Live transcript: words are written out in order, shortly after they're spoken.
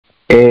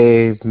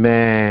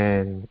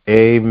Amen.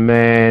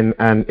 Amen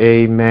and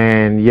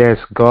amen. Yes,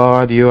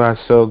 God, you are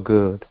so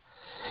good.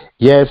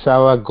 Yes,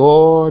 our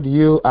God,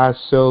 you are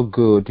so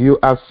good. You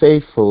are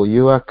faithful.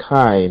 You are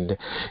kind.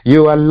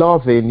 You are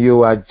loving.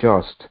 You are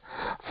just.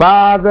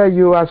 Father,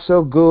 you are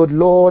so good,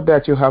 Lord,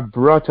 that you have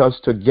brought us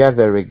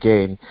together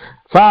again.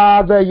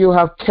 Father, you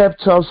have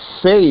kept us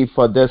safe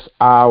for this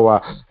hour,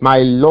 my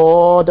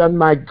Lord and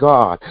my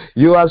God.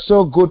 You are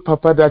so good,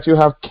 Papa, that you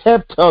have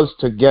kept us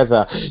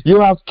together. You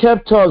have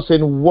kept us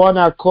in one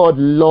accord,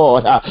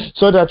 Lord,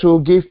 so that we'll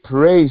give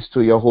praise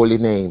to your holy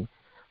name.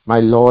 My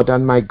Lord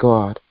and my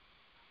God,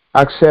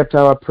 accept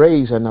our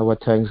praise and our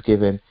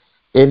thanksgiving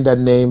in the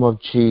name of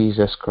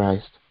Jesus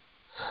Christ.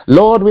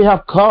 Lord, we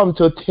have come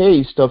to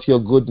taste of your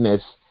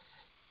goodness,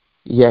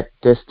 yet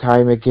this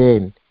time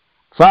again.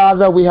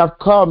 Father, we have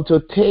come to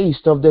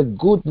taste of the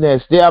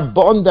goodness, the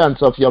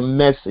abundance of your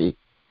mercy.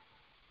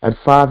 And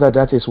Father,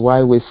 that is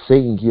why we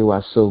sing, you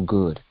are so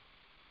good.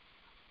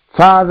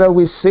 Father,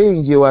 we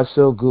sing, you are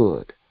so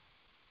good.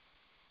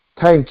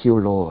 Thank you,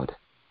 Lord.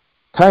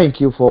 Thank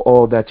you for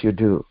all that you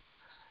do.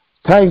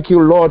 Thank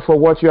you, Lord, for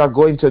what you are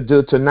going to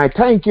do tonight.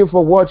 Thank you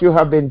for what you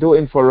have been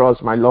doing for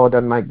us, my Lord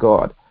and my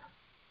God.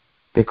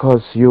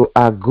 Because you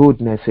are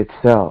goodness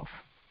itself.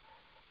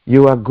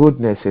 You are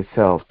goodness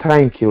itself.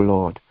 Thank you,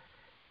 Lord.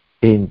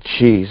 In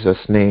Jesus'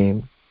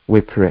 name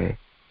we pray.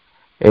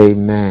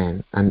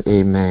 Amen and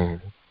amen.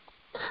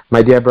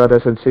 My dear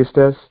brothers and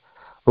sisters,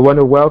 we want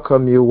to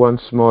welcome you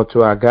once more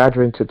to our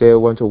gathering today. We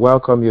want to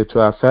welcome you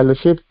to our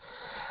fellowship.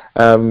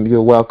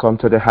 You're welcome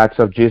to the Hearts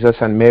of Jesus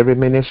and Mary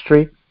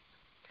Ministry.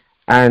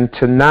 And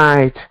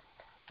tonight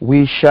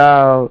we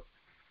shall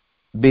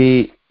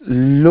be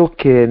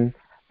looking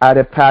at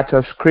a part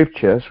of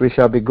scriptures. We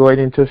shall be going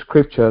into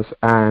scriptures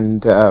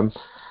and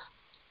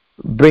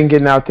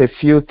bringing out a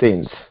few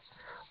things.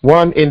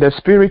 One, in the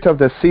spirit of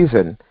the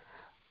season,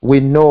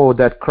 we know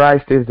that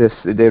Christ is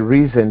the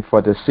reason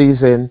for the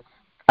season,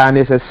 and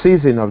it's a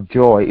season of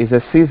joy, it's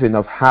a season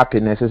of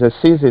happiness, it's a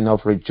season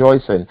of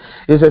rejoicing,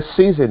 it's a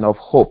season of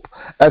hope,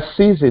 a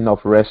season of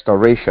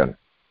restoration.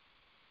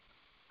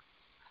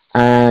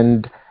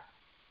 And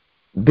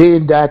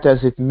being that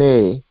as it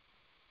may,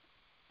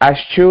 as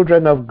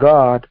children of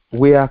God,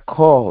 we are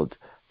called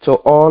to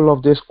all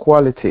of these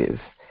qualities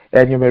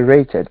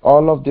enumerated,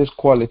 all of these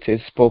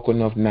qualities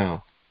spoken of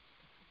now.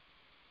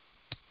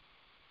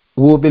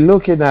 We'll be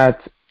looking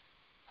at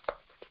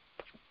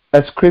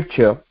a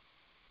scripture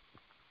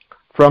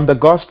from the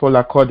Gospel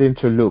according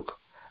to Luke,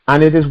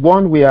 and it is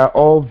one we are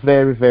all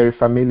very, very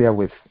familiar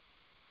with.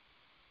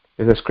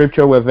 It's a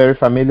scripture we're very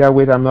familiar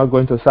with. I'm not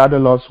going to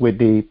saddle us with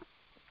the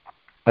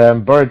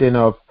burden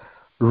of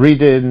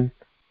reading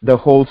the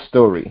whole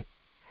story.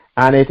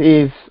 And it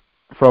is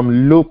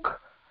from Luke,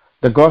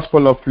 the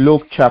Gospel of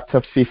Luke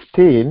chapter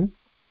 15,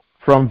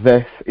 from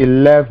verse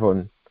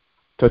 11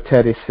 to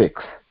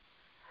 36.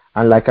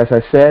 And like as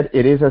I said,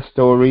 it is a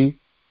story,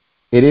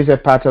 it is a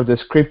part of the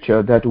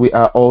scripture that we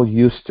are all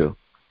used to,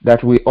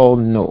 that we all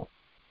know.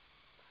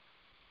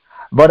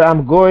 But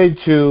I'm going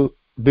to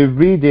be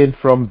reading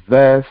from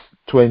verse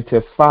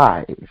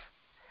 25,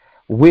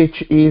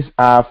 which is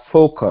our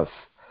focus,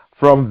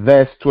 from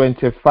verse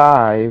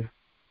 25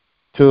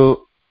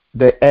 to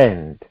the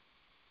end.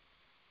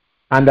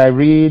 And I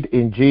read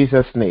in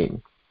Jesus'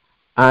 name.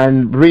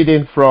 And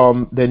reading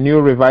from the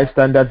New Revised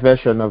Standard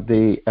Version of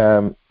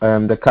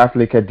the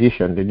Catholic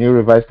edition, the New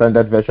Revised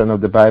Standard Version of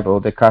the Bible,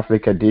 the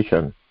Catholic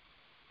edition.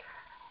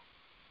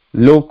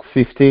 Luke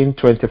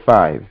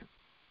 15:25.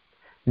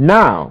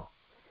 Now,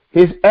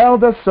 his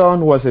elder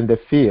son was in the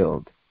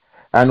field,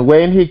 and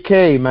when he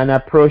came and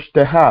approached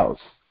the house,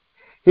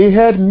 he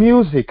heard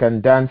music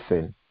and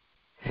dancing.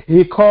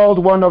 He called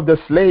one of the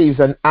slaves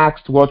and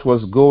asked what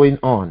was going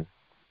on.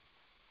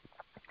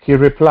 He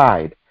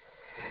replied,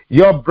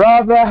 "Your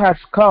brother has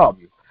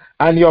come,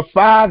 and your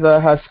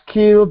father has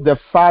killed the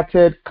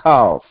fatted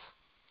calf,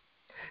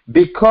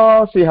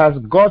 because he has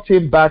got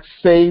him back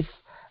safe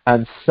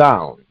and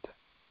sound."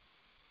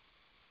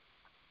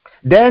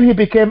 Then he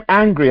became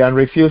angry and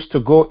refused to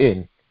go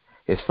in.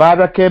 His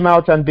father came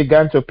out and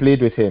began to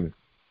plead with him.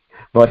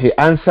 But he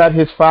answered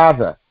his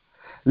father,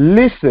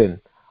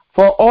 "Listen,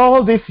 for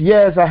all these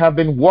years I have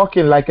been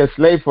working like a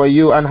slave for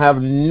you and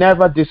have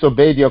never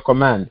disobeyed your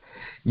command.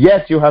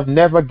 Yet you have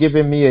never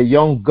given me a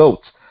young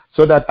goat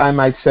so that I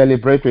might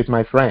celebrate with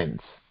my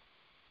friends.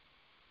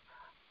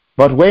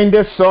 But when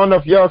this son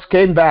of yours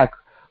came back,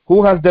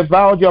 who has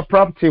devoured your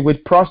property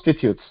with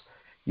prostitutes,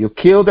 you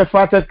killed a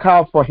fatted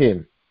calf for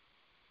him."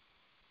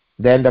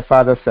 Then the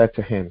father said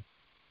to him,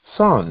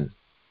 "Son,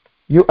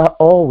 you are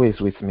always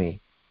with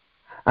me,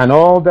 and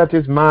all that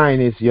is mine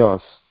is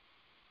yours.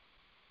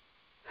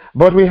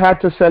 But we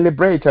had to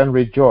celebrate and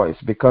rejoice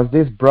because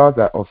this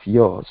brother of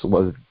yours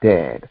was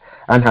dead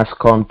and has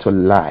come to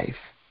life.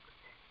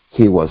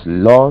 He was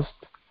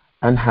lost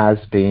and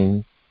has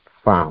been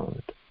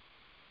found."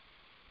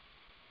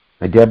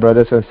 My dear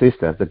brothers and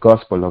sisters, the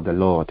gospel of the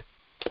Lord.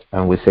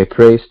 And we say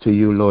praise to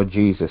you, Lord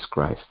Jesus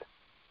Christ.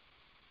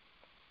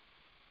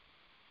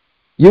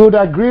 You would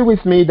agree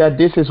with me that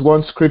this is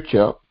one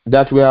scripture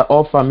that we are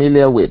all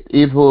familiar with,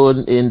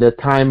 even in the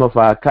time of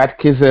our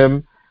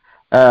catechism.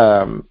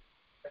 Um,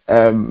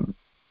 um,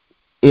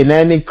 in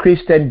any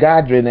Christian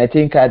gathering, I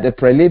think at the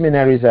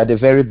preliminaries, at the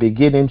very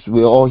beginnings,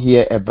 we all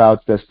hear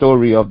about the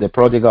story of the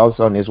prodigal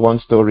son. Is one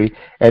story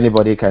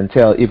anybody can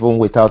tell, even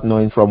without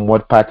knowing from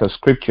what part of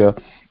Scripture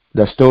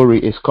the story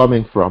is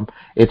coming from.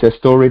 It's a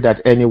story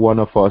that any one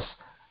of us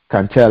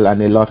can tell,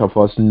 and a lot of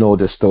us know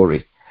the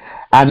story.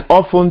 And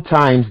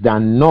oftentimes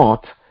than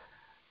not,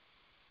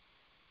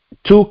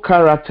 two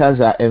characters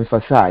are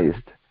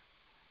emphasized: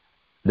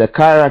 the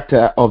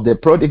character of the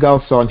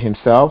prodigal son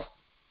himself,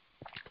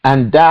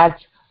 and that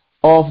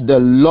of the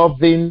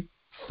loving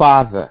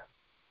father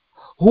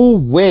who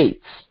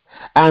waits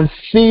and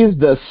sees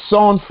the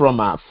son from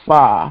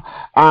afar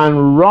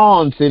and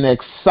runs in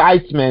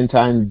excitement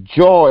and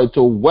joy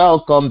to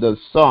welcome the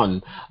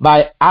son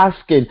by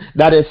asking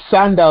that his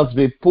sandals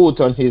be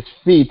put on his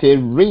feet, a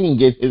ring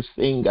in his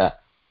finger,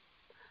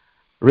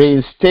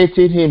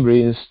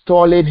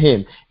 reinstalling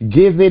him,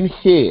 giving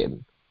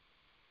him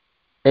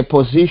a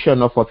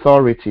position of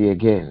authority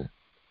again,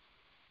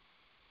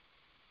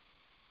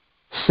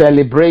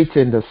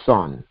 celebrating the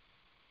son.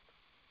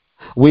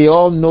 We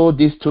all know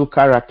these two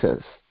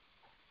characters.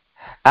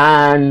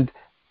 And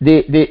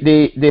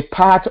the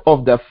part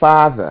of the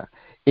father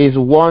is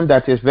one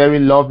that is very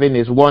loving,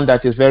 is one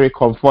that is very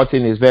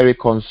comforting, is very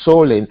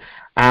consoling.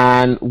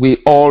 And we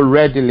all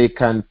readily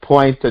can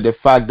point to the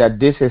fact that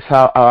this is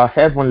how our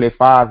Heavenly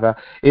Father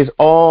is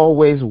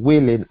always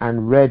willing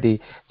and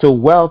ready to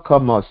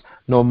welcome us,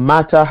 no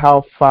matter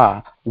how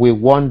far we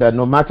wander,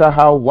 no matter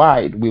how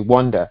wide we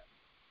wander.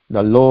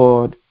 The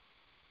Lord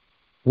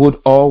would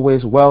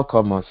always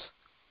welcome us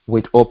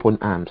with open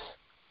arms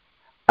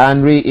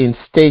and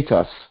reinstate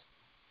us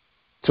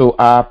to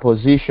our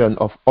position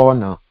of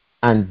honor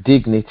and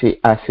dignity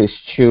as his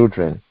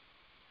children.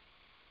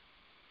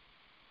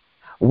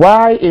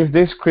 Why is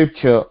this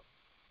scripture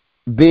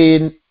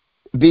be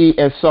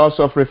a source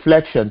of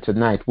reflection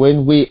tonight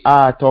when we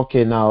are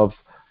talking of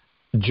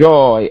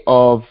joy,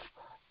 of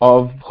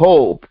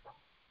hope,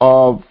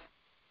 of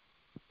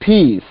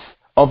peace,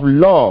 of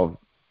love?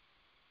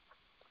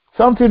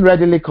 Something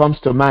readily comes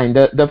to mind.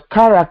 The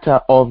character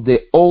of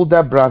the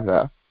older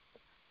brother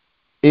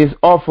is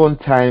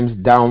oftentimes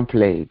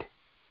downplayed.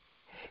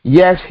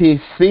 Yes,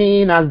 he's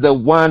seen as the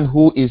one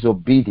who is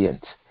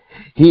obedient.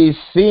 He's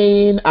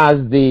seen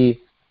as the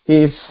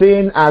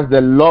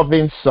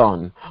loving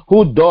son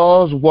who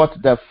does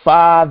what the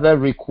father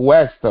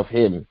requests of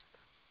him.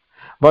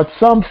 But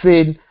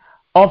something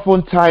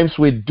oftentimes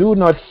we do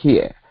not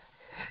hear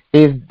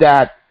is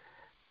that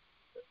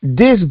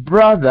this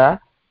brother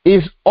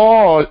is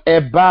all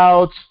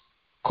about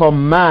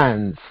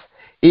commands,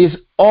 is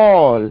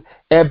all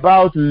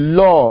about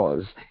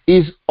laws,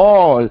 is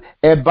all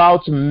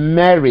about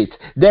merit.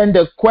 Then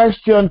the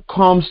question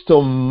comes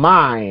to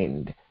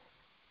mind: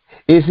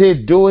 is he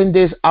doing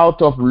this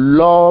out of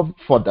love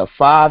for the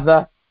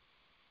Father?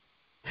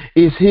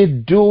 Is he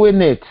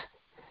doing it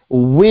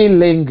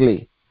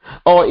willingly?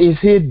 Or is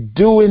he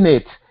doing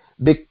it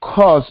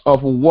because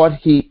of what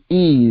he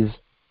is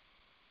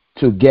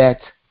to get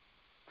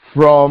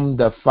from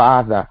the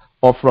Father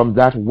or from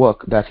that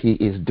work that he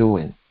is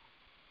doing?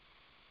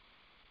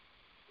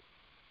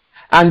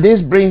 And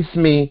this brings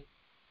me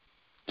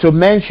to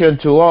mention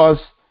to us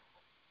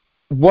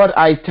what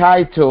I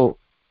title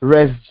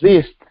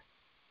resist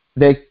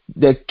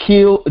the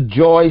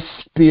killjoy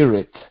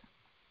spirit.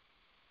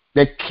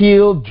 The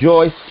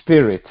killjoy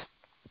spirit.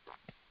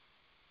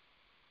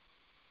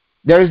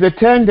 There is a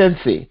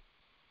tendency,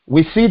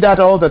 we see that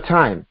all the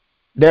time.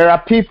 There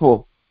are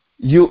people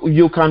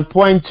you can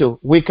point to,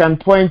 we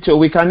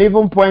can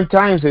even point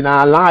times in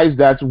our lives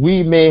that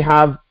we may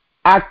have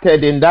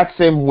acted in that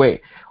same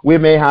way. We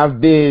may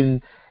have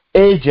been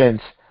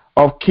agents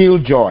of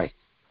killjoy.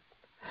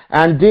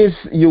 And this,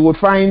 you would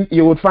find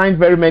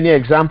very many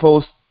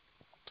examples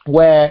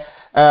where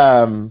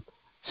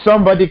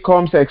somebody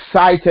comes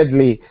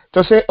excitedly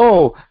to say,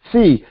 oh,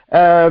 see,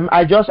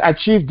 I just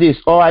achieved this,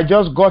 or I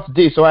just got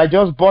this, or I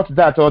just bought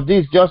that, or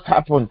this just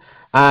happened.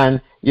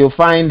 And you'll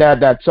find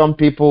that some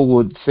people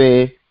would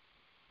say,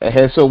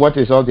 hey, so what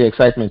is all the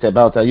excitement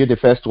about? Are you the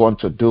first one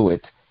to do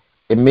it?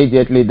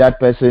 Immediately that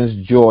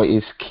person's joy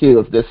is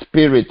killed. The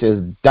spirit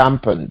is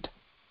dampened.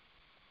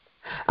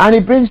 And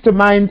it brings to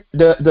mind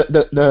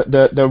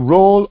the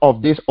role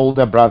of this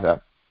older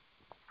brother.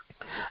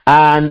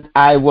 And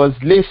I was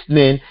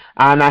listening,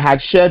 and I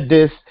had shared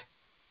this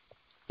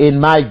in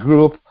my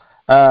group,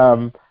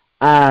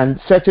 and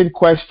certain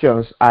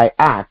questions I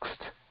asked.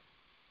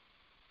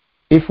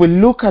 If we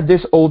look at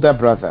this older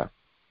brother,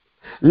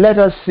 let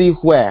us see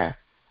where,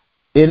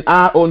 in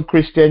our own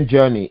Christian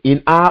journey,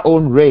 in our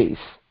own race,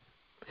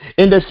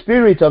 in the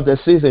spirit of the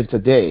season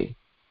today,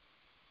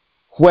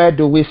 where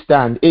do we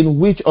stand? In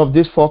which of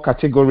these four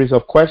categories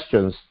of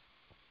questions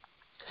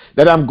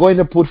that I'm going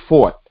to put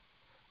forth,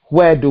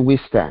 where do we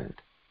stand?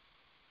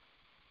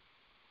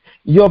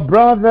 Your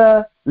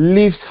brother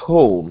leaves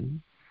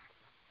home,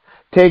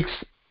 takes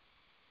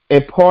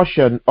a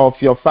portion of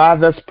your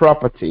father's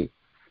property,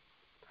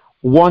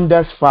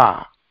 wanders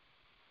far,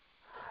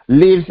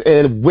 lives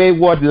a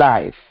wayward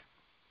life,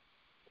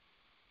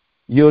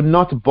 you're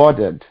not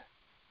bothered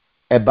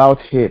about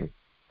him.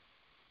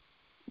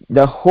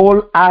 The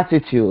whole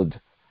attitude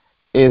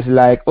is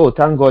like, oh,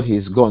 thank God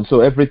he's gone,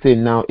 so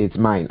everything now is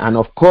mine. And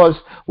of course,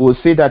 we'll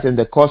see that in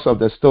the course of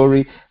the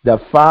story, the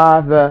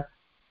father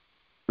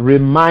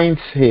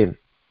reminds him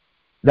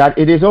that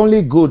it is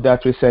only good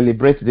that we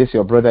celebrate this,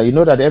 your brother. You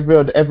know that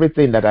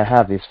everything that I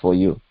have is for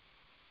you.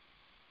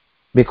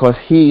 Because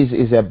his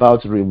is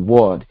about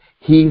reward.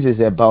 His is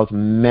about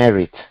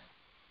merit.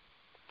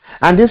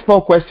 And these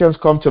 4 questions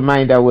come to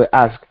mind. I will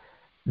ask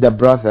the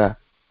brother,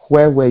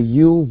 where were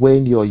you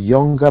when your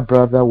younger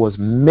brother was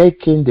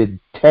making the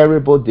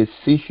terrible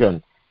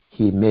decision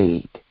he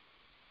made?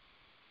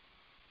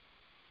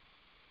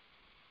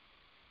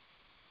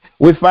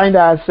 We find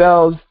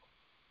ourselves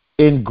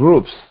in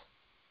groups,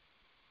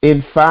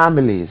 in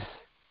families,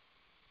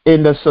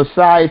 in the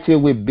society.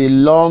 We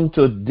belong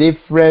to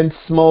different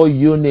small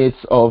units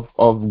of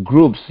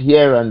groups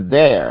here and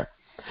there.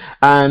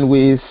 And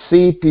we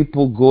see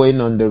people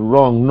going on the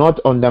wrong, not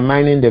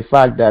undermining the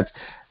fact that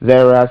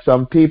there are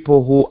some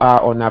people who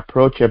are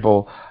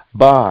unapproachable.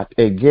 But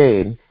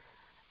again,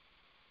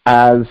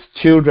 as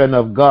children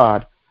of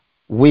God,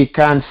 we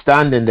can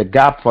stand in the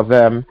gap for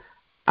them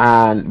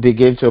and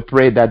begin to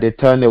pray that they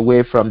turn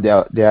away from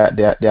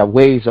their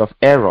ways of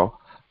error.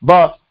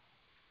 But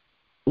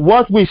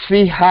what we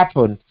see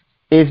happen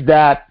is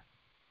that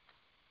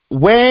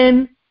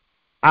when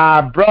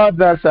our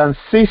brothers and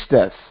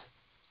sisters,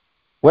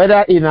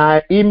 whether in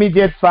our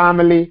immediate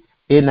family,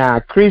 in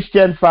our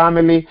Christian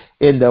family,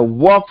 in the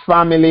work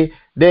family,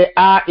 they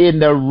are in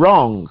the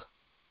wrong,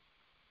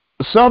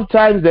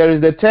 sometimes there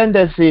is a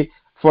tendency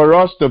for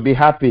us to be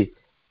happy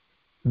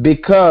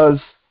because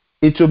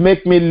it will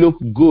make me look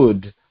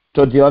good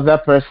to the other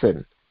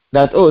person.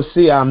 That, oh,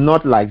 see, I'm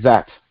not like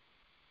that.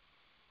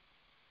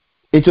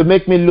 It will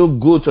make me look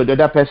good to the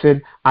other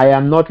person. I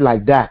am not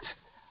like that.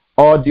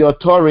 Or the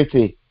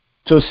authority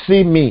to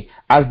see me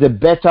as the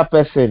better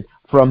person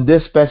from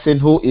this person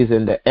who is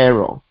in the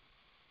error.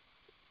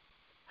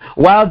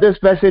 While this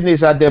person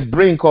is at the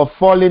brink of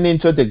falling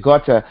into the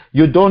gutter,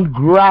 you don't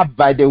grab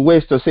by the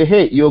waist to say,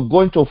 hey, you're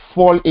going to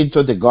fall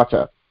into the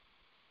gutter.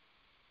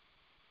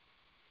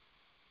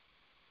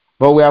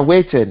 But we are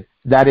waiting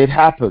that it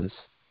happens.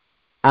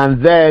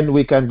 And then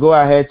we can go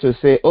ahead to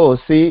say, oh,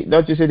 see,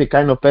 don't you see the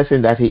kind of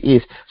person that he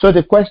is? So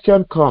the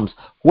question comes,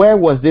 where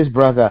was this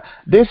brother?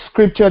 This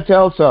scripture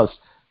tells us,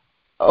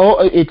 oh,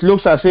 it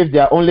looks as if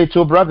there are only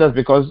 2 brothers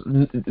because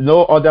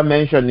no other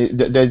mention,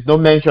 there's no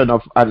mention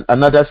of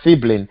another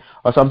sibling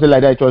or something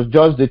like that. It was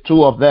just the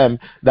 2 of them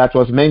that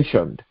was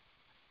mentioned.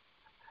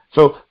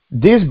 So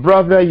this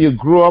brother you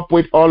grew up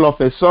with all of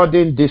a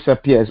sudden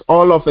disappears,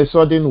 all of a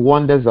sudden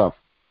wanders off.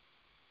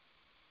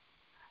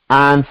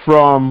 And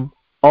from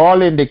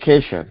all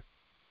indication,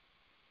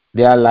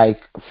 they are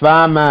like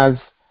farmers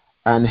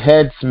and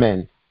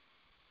herdsmen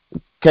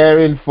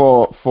caring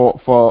for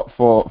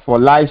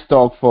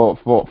livestock,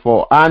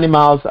 for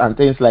animals and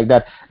things like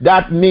that.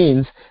 That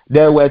means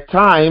there were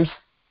times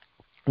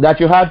that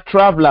you had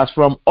travelers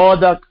from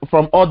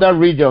other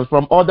regions,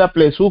 from other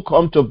places who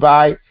come to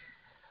buy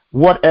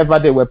whatever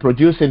they were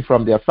producing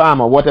from their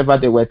farm or whatever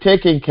they were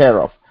taking care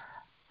of.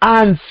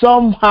 And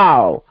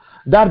somehow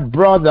that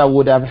brother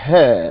would have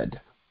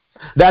heard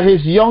that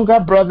his younger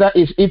brother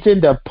is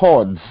eating the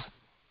pods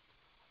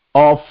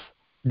of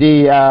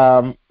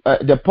the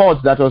pods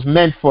that was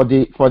meant for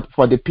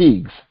the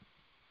pigs,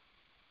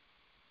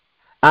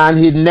 and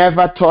he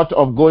never thought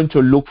of going to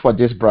look for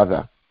this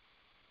brother.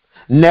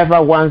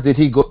 Never once did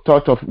he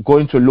thought of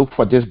going to look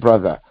for this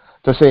brother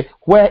to say,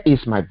 where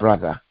is my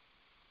brother?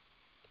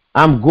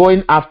 I'm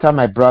going after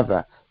my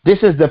brother.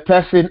 This is the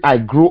person I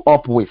grew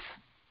up with.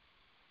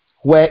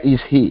 Where is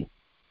he?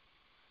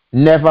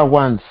 Never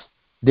once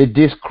did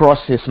this cross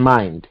his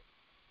mind.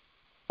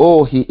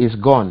 Oh, he is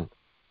gone.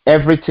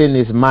 Everything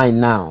is mine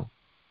now.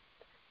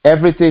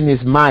 Everything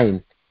is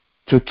mine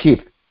to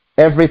keep.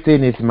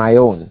 Everything is my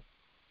own.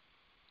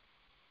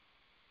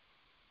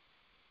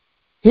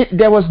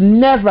 There was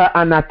never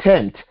an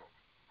attempt.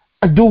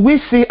 Do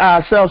we see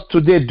ourselves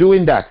today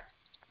doing that?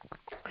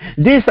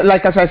 This,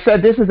 like as I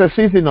said, this is a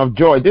season of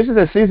joy. This is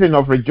a season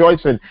of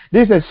rejoicing.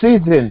 This is a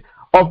season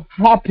of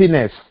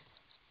happiness.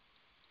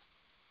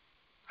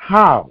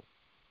 How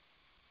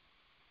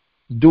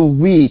do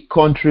we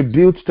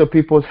contribute to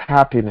people's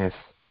happiness?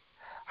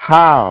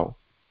 How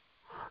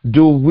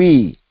do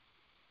we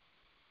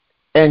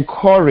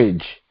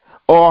encourage,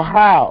 or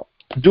how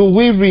do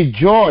we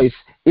rejoice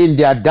in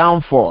their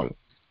downfall?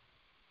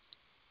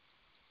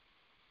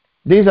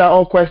 These are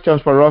all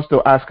questions for us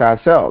to ask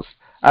ourselves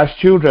as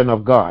children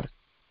of God.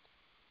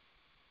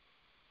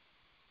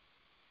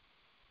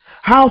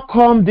 How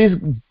come this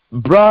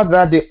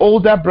brother, the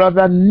older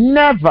brother,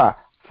 never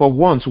for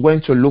once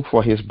went to look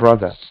for his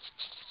brother?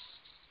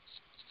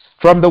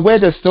 From the way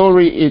the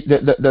story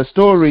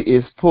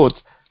is put,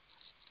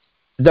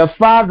 the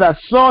father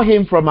saw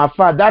him from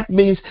afar. That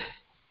means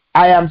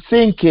I am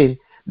thinking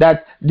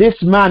that this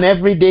man,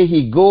 every day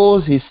he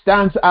goes, he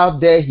stands out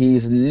there,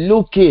 he's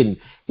looking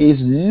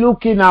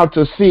out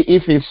to see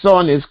if his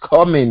son is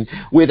coming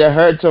with the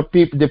herds of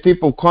people, the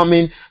people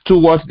coming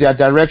towards their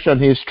direction.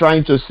 He's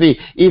trying to see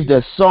if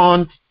the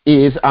son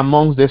is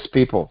amongst these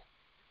people.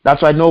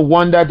 That's why no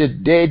wonder the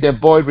day the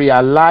boy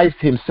realized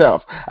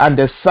himself and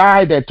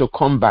decided to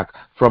come back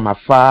from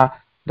afar,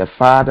 the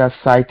father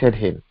sighted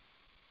him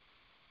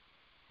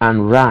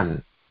and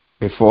ran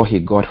before he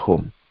got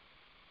home.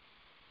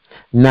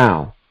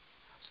 Now,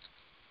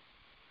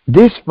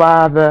 this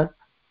father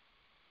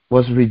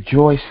was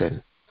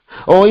rejoicing.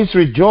 Oh, he's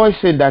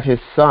rejoicing that his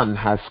son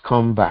has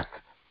come back.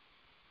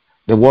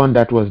 The one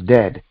that was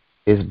dead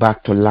is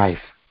back to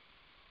life.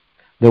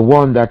 The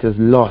one that is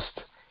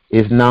lost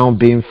is now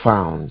being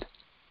found.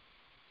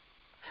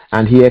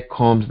 And here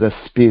comes the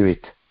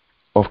spirit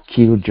of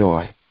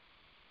killjoy.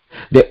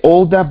 The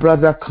older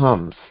brother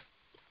comes,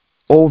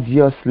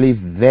 obviously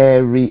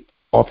very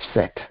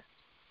upset.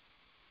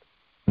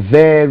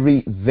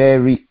 Very,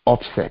 very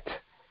upset.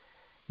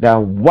 That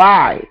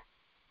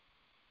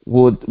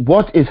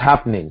what is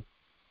happening?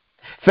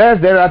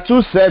 First, there are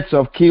two sets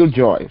of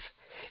killjoys.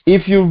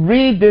 If you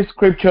read the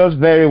scriptures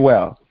very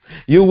well,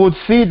 you would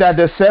see that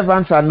the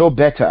servants are no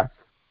better.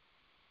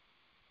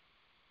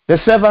 The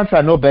servants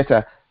are no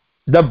better.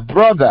 The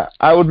brother,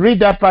 I would read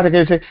that part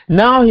again. Say,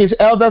 now his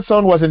elder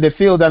son was in the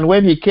field, and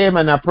when he came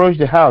and approached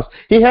the house,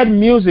 he heard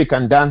music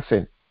and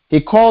dancing.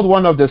 He called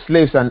one of the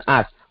slaves and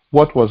asked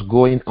what was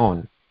going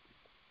on.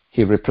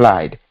 He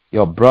replied,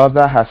 your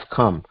brother has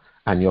come,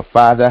 and your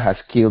father has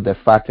killed the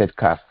fatted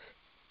calf.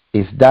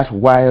 Is that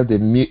why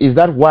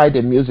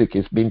the music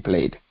is being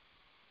played?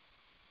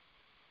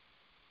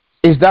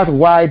 Is that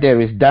why there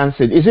is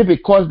dancing? Is it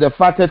because the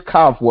fatted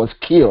calf was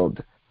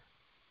killed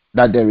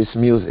that there is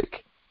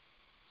music?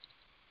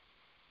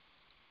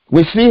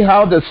 We see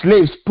how the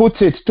slaves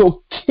put it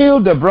to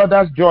kill the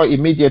brother's joy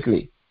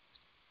immediately,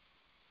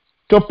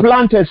 to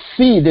plant a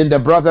seed in the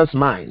brother's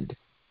mind,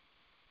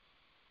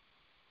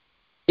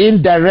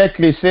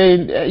 indirectly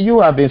saying, you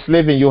have been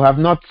slaving, you have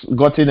not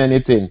gotten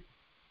anything.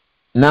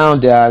 Now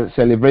they are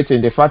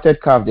celebrating the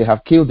fatted calf, they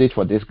have killed it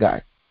for this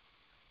guy.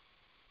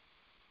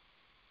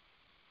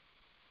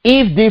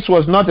 If this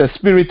was not a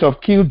spirit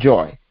of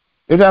killjoy,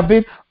 it would have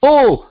been,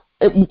 oh,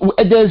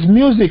 there's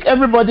music,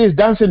 everybody is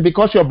dancing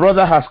because your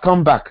brother has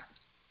come back.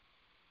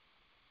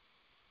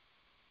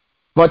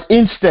 But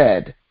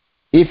instead,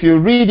 if you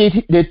read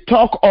it, they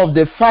talk of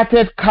the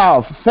fatted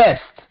calf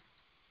first.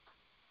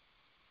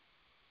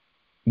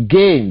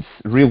 Gains,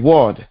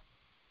 reward.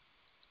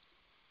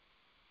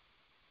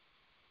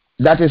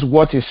 That is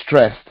what is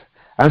stressed.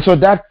 And so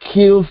that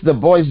kills the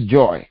boy's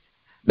joy.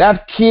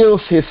 That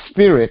kills his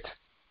spirit.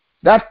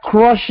 That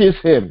crushes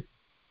him.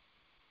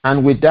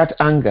 And with that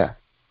anger,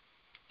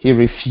 he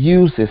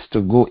refuses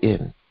to go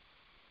in.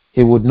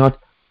 He would not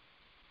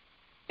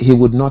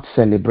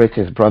celebrate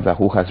his brother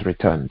who has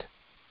returned.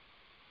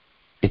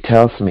 It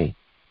tells me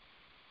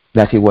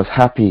that he was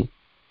happy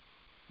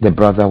the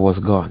brother was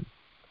gone.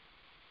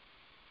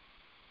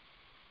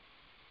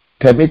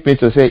 Permit me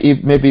to say,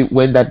 if maybe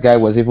when that guy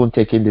was even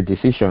taking the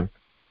decision,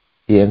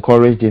 he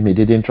encouraged him, he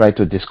didn't try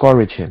to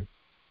discourage him.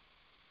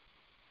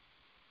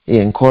 He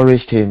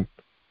encouraged him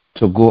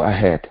to go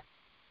ahead,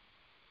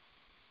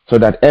 so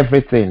that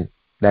everything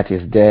that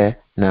is there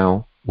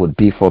now would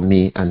be for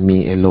me and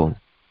me alone.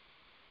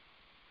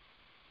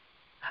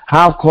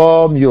 How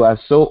come you are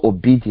so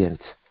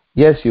obedient?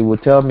 Yes, you will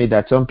tell me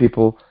that some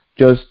people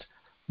just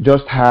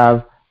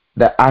have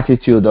the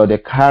attitude or the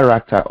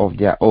character of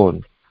their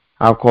own.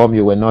 How come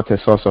you were not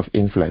a source of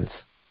influence?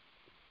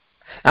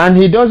 And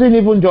he doesn't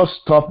even just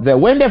stop there.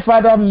 When the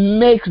father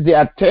makes the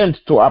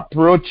attempt to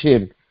approach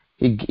him,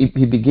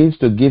 he begins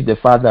to give the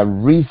father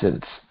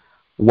reasons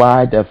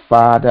why the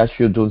father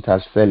shouldn't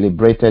have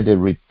celebrated the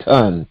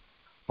return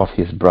of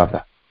his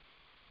brother.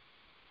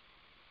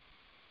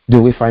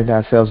 Do we find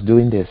ourselves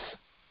doing this?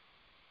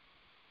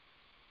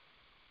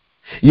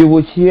 You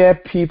would hear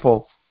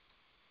people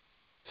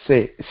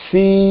say,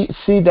 see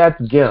that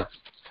girl.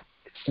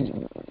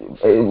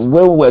 When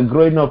we were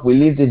growing up, we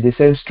lived in the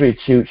same street.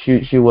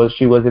 She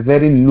was a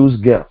very loose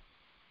girl,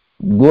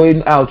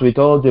 going out with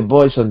all the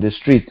boys on the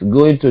street,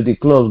 going to the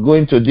clubs,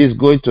 going to this,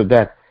 going to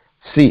that.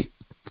 See,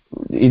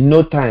 in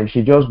no time,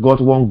 she just got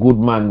one good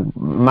man,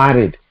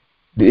 married.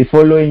 The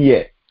following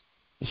year,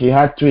 she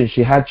had twins,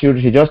 she had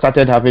children, she just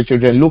started having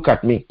children. Look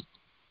at me.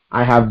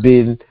 I have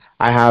been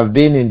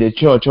in the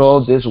church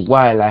all this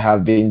while. I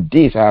have been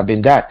this, I have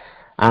been that,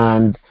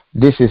 and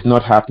this is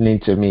not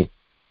happening to me.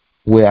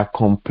 We are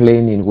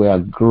complaining, we are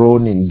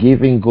groaning,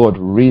 giving God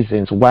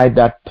reasons why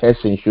that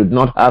person should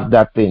not have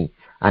that thing,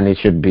 and it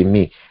should be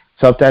me.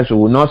 Sometimes we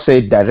will not say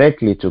it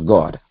directly to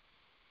God.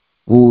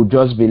 We will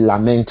just be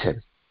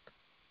lamenting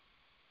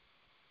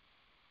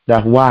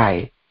that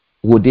why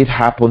would it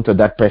happen to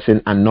that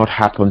person and not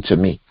happen to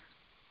me?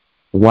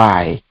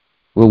 Why?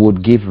 We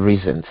would give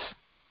reasons.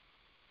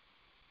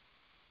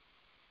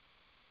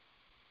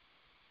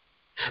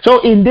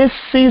 So in this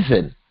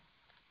season,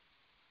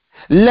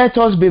 Let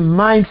us be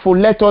mindful.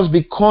 Let us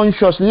be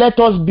conscious. Let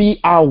us be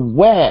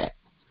aware.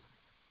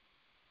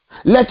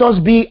 Let us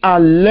be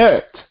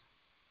alert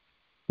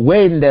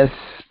when the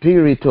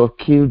spirit of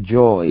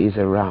killjoy is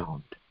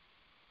around.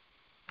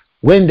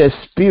 When the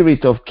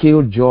spirit of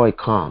killjoy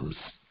comes.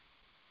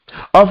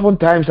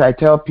 Oftentimes I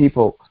tell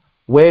people,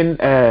 when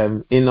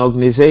in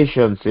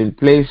organizations, in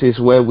places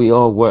where we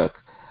all work,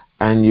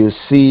 and you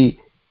see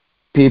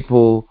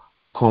people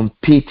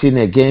competing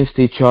against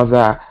each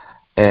other,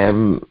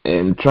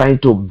 trying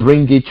to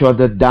bring each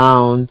other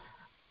down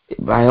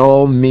by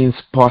all means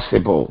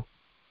possible.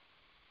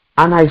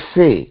 And I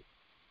say,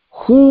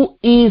 who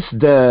is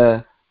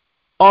the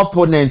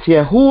opponent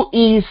here? Who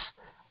is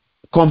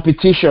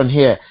competition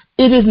here?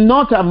 It is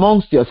not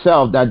amongst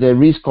yourself that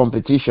there is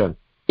competition.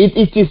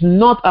 It is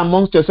not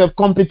amongst yourself.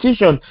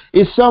 Competition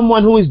is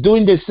someone who is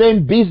doing the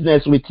same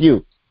business with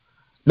you.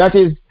 That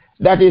is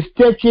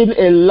taking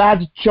a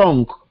large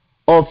chunk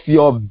of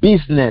your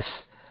business.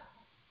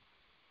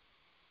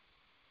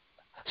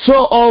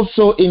 So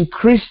also in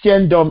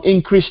Christendom,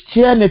 in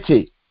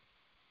Christianity.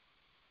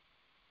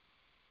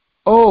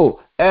 Oh,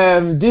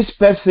 this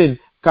person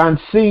can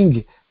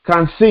sing.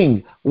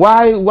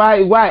 Why?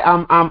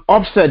 I'm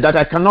upset that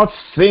I cannot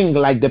sing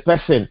like the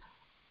person.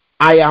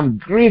 I am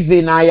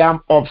grieving. I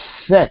am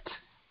upset.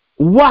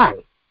 Why?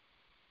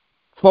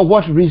 For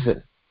what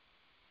reason?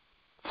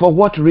 For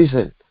what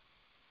reason?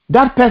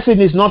 That person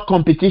is not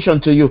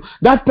competition to you.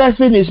 That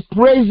person is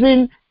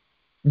praising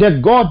the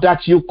God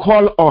that you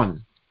call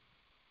on.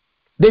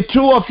 The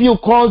two of you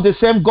call the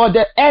same God.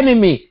 The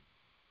enemy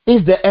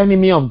is the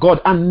enemy of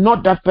God, and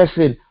not that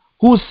person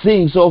who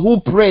sings or who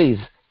prays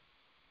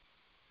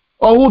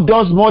or who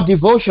does more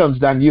devotions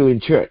than you in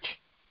church.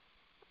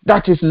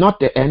 That is not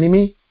the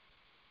enemy.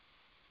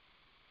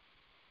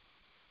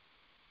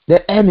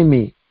 The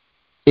enemy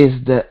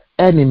is the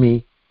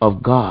enemy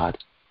of God.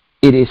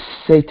 It is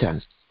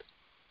Satan.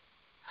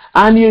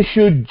 And you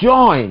should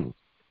join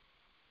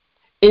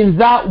in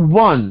that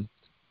one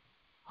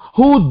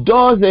who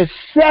does a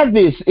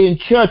service in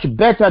church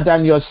better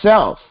than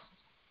yourself,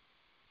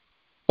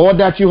 or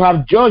that you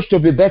have judged to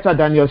be better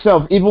than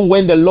yourself, even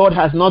when the Lord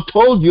has not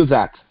told you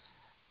that,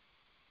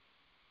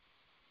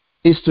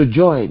 is to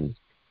join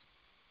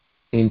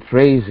in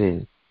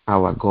praising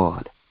our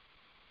God.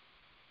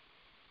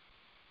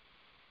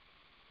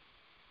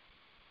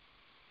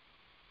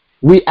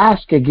 We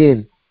ask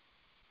again,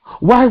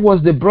 why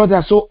was the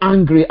brother so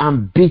angry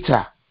and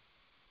bitter?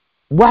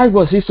 Why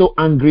was he so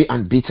angry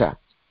and bitter?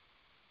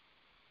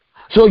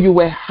 So you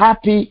were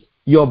happy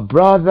your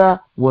brother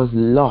was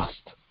lost.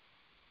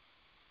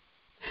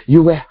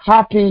 You were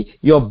happy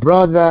your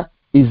brother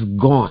is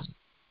gone.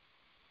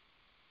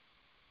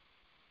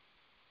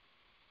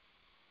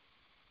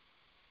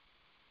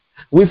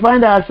 We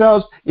find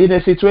ourselves in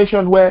a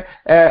situation where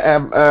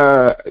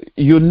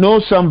you know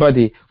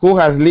somebody who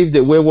has lived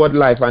a wayward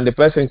life and the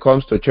person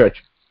comes to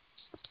church.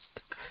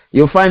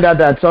 You find out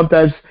that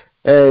sometimes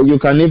you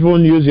can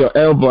even use your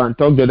elbow and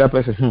talk to the other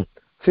person.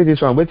 See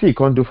this one, what he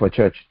can't do for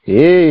church?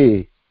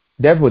 Hey,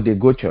 devil, they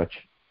go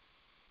church.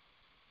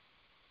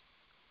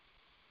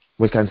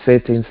 We can say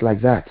things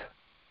like that,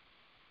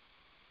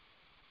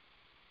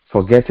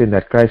 forgetting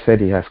that Christ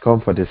said he has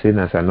come for the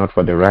sinners and not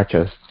for the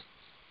righteous.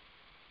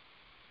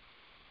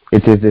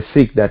 It is the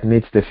sick that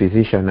needs the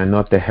physician and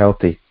not the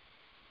healthy.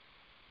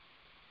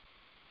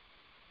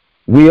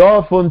 We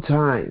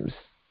oftentimes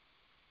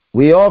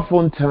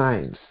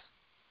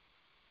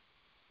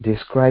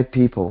describe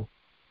people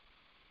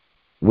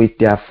with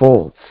their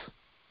faults,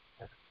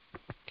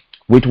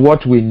 with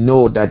what we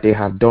know that they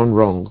have done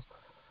wrong,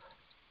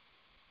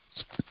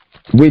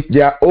 with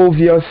their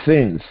obvious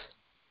sins.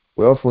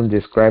 We often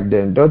describe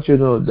them. Don't you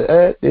know,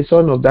 the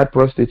son of that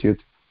prostitute,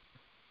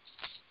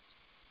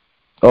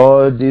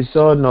 or the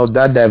son of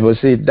that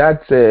divorcee,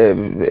 that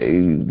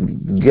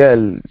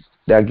girl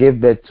that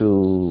gave birth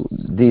to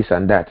this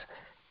and that.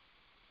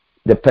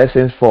 The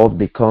person's fault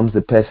becomes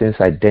the person's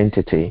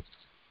identity,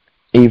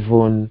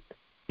 even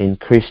in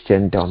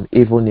Christendom,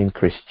 even in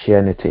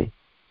Christianity.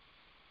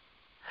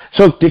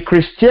 So the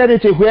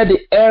Christianity where the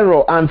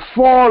error and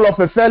fall of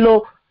a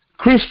fellow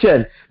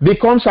Christian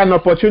becomes an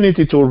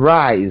opportunity to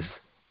rise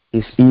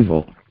is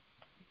evil.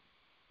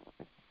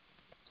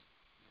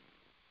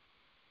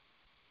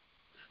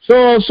 So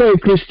in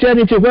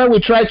Christianity where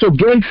we try to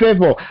gain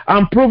favor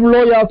and prove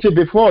loyalty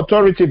before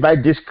authority by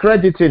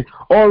discrediting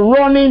or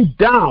running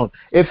down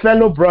a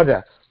fellow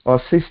brother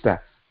or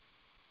sister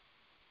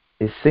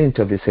is seen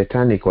to be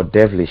satanic or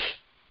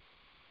devilish.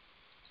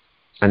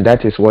 And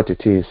that is what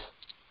it is.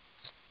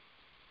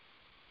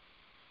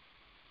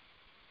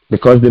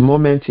 Because the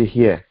moment you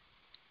hear,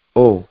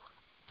 oh,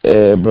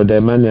 Brother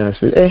Emmanuel,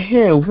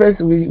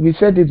 we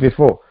said it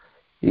before.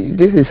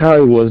 This is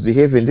how he was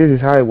behaving. This is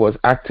how he was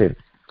acting.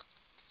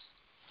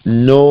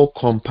 No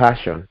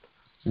compassion,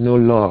 no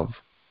love,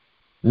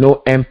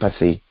 no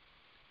empathy,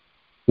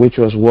 which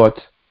was what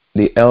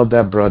the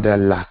elder brother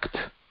lacked.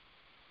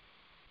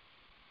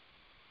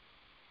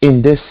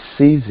 In this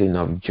season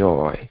of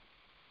joy,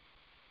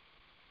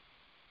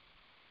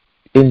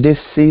 in this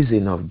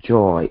season of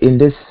joy, in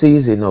this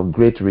season of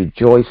great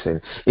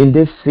rejoicing, in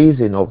this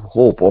season of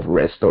hope, of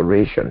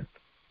restoration?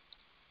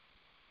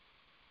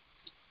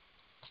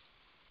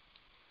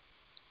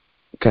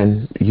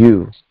 Can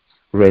you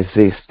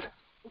resist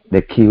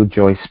the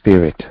killjoy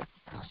spirit?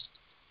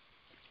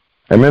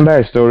 I remember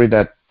a story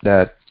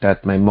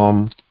that my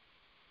mom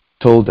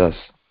told us,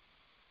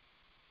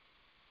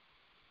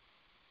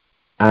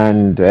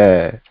 and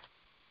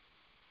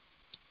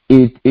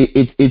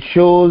it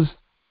shows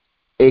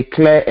a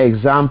clear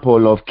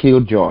example of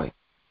killjoy.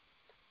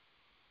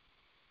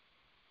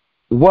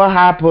 What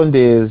happened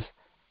is,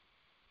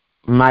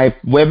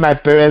 when my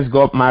parents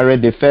got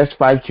married, the first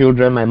 5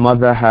 children my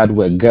mother had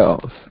were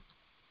girls.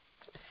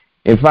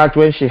 In fact,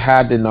 when she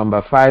had the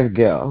number 5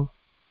 girl,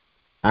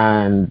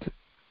 and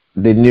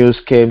the news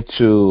came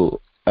to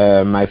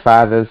my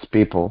father's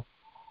people,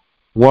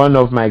 one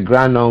of my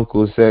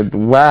granduncles said,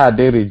 "Why are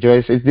they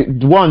rejoicing?"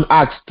 One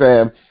asked,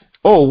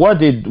 "Oh, what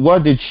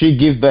did she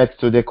give birth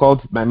to?" They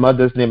called my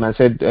mother's name and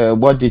said,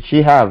 "What did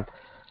she have?"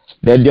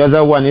 Then the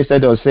other one,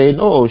 instead of saying,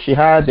 "Oh, she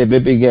had a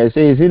baby girl,"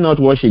 say, "Is it not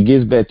what she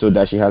gives birth to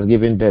that she has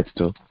given birth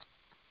to?"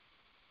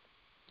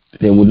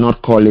 They would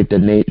not call it a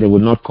name. They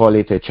would not call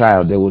it a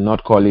child. They would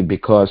not call it,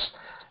 because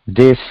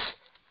this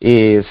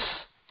is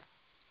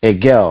a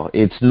girl.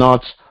 It's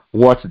not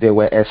what they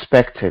were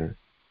expecting.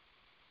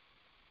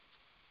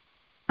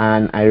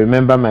 And I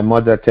remember my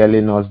mother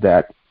telling us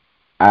that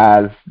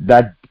as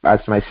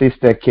my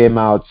sister came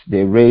out,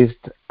 they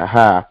raised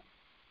her,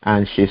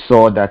 and she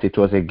saw that it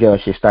was a girl.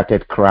 She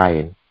started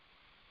crying.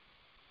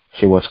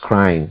 She was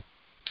crying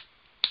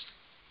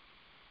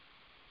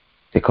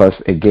because,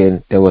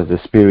 again, there was the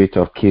spirit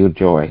of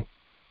killjoy.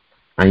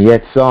 And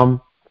yet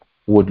some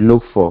would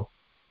look for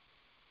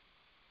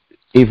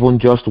even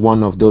just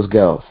one of those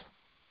girls,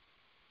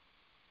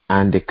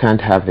 and they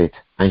can't have it.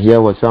 And here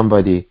was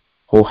somebody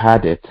who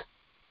had it.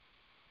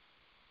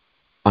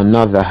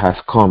 Another has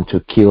come to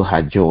kill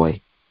her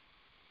joy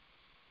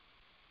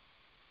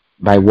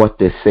by what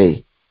they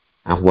say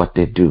and what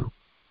they do.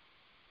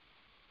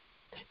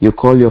 You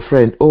call your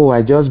friend, "Oh,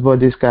 I just bought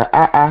this car."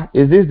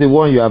 Is this the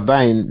one you are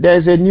buying?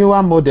 There's a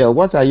newer model.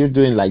 What are you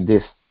doing like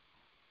this?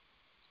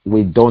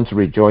 We don't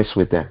rejoice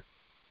with them.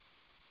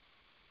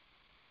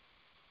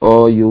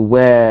 Or you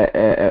wear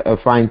a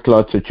fine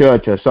cloth to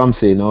church or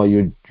something, or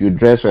you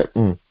dress like,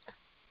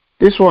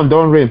 this one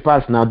don't rain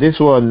pass now. This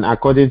one,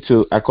 according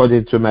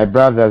to my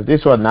brothers,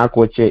 this one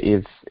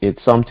Nakoche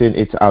it's something,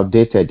 it's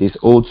outdated, it's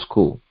old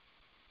school.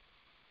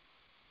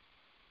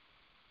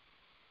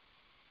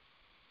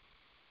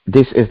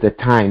 This is the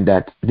time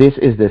this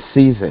is the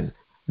season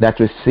that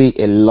we see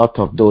a lot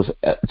of those.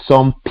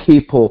 Some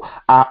people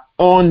are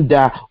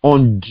under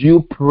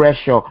undue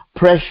pressure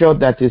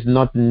that is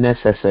not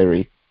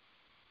necessary.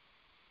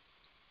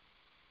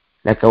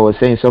 Like I was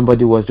saying,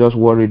 somebody was just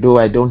worried, "Oh,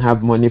 I don't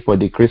have money for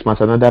the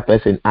Christmas." Another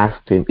person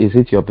asked him, "Is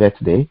it your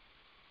birthday?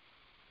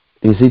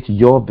 Is it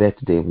your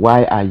birthday?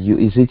 Why are you?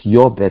 Is it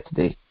your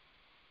birthday?"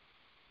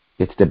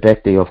 It's the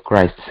birthday of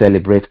Christ.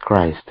 Celebrate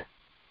Christ.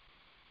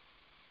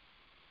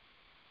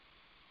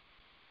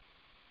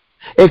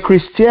 A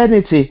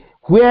Christianity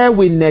where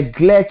we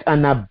neglect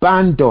and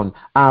abandon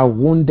our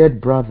wounded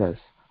brothers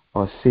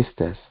or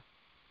sisters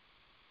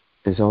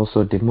is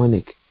also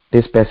demonic.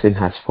 This person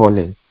has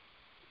fallen,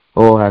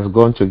 or has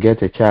gone to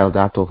get a child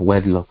out of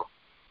wedlock,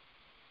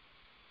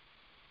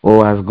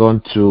 or has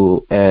gone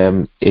to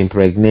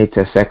impregnate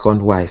a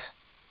second wife,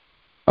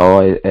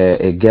 or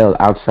a girl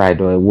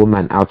outside, or a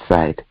woman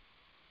outside,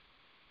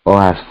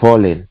 or has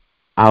fallen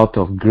out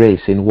of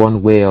grace in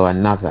one way or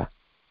another.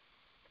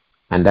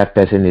 And that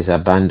person is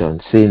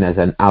abandoned, seen as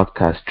an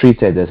outcast,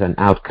 treated as an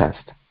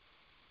outcast.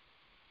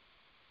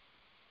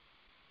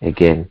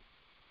 Again,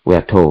 we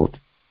are told,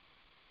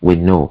 we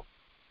know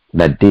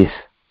that this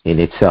in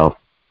itself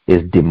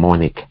is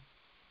demonic.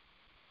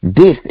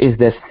 This is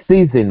the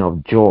season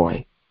of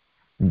joy.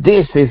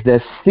 This is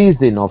the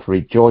season of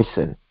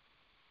rejoicing.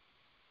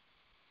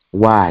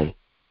 Why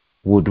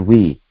would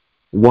we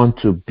want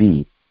to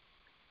be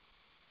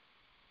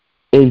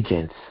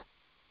agents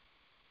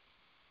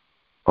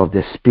of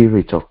the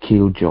spirit of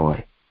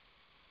killjoy?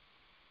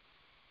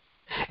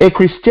 A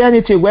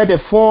Christianity where the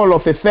fall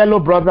of a fellow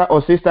brother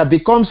or sister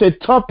becomes a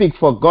topic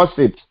for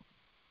gossip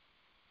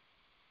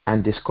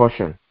and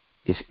discussion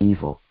is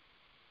evil.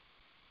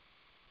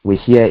 We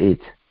hear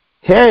it.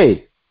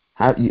 "Hey,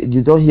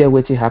 you don't hear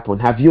what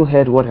happened. Have you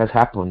heard what has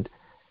happened?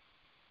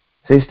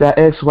 Sister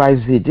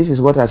XYZ, this is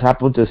what has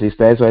happened to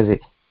Sister XYZ."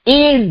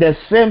 In the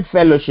same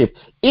fellowship,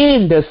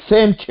 in the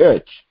same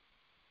church,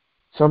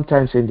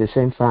 sometimes in the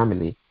same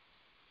family,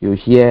 you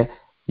hear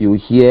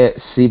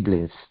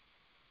siblings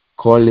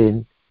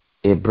calling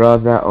a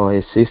brother or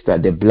a sister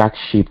the black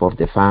sheep of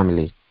the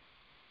family.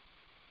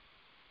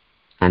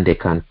 And they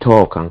can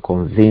talk and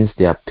convince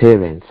their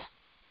parents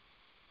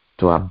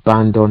to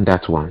abandon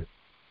that one,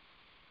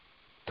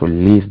 to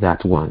leave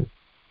that one.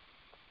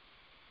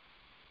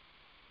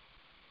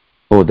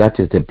 "Oh, that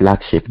is the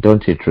black sheep.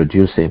 Don't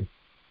introduce him.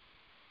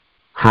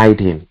 Hide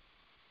him,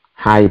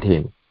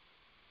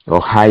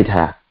 or hide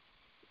her.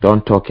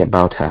 Don't talk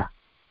about her.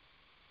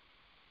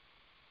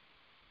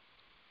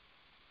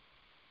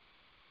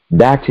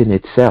 That in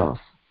itself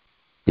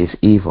is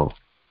evil.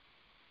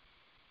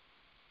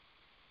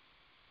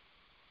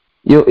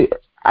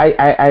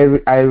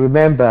 I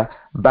remember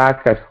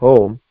back at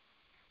home,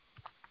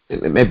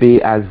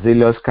 maybe as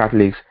zealous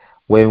Catholics,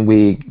 when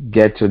we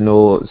get to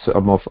know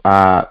some of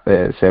our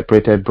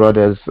separated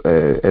brothers,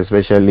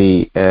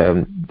 especially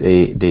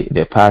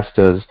the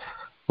pastors,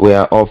 we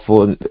are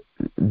often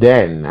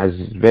then, as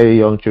very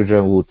young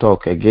children, will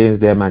talk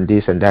against them and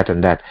this and that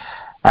and that.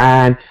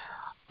 And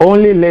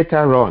only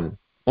later on,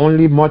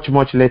 only much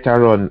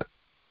later on,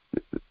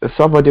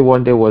 somebody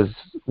one day was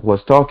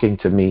talking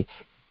to me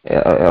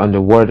on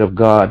the Word of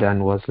God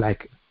and was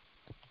like,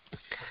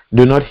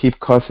 do not heap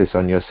curses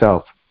on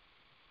yourself.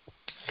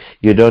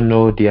 You don't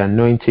know the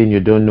anointing. You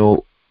don't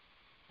know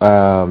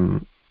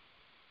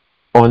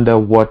under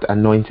what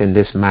anointing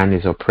this man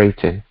is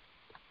operating.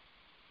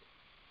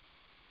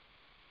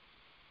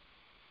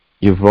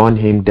 You've run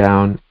him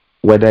down,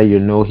 whether you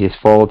know his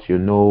fault, you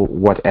know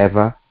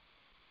whatever.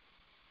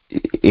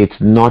 It's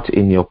not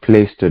in your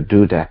place to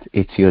do that.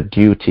 It's your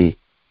duty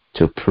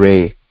to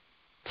pray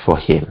for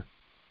him.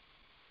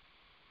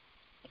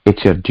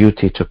 It's your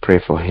duty to pray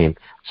for him.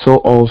 So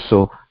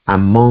also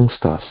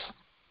amongst us,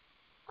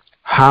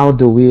 how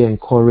do we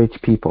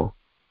encourage people?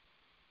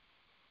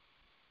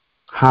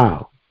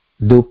 How?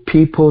 Do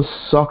people's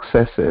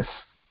successes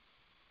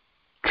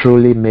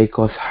truly make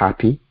us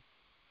happy?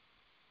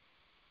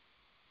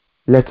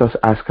 Let us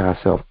ask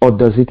ourselves, or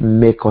does it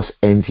make us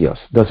envious?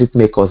 Does it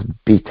make us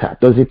bitter?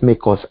 Does it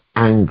make us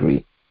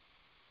angry?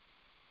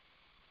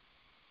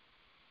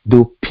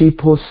 Do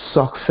people's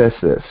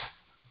successes,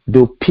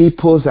 do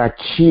people's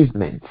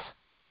achievements,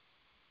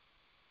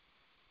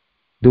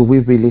 do we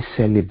really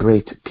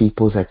celebrate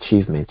people's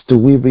achievements? Do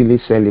we really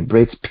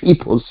celebrate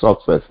people's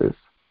successes?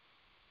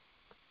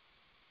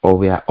 Or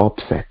we are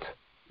upset?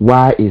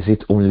 Why is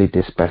it only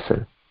this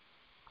person?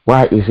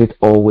 Why is it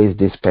always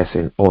this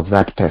person or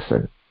that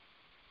person?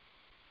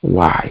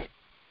 Why?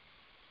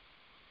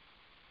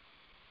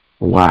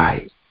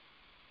 Why?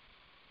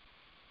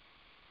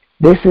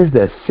 This is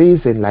the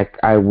season, like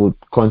I would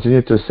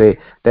continue to say,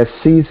 the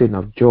season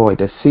of joy,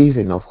 the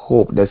season of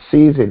hope, the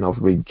season of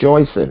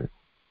rejoicing.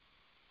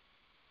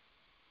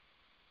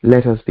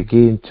 Let us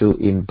begin to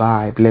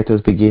imbibe, let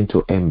us begin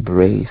to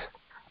embrace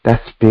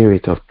that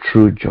spirit of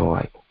true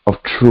joy,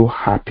 of true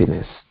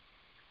happiness.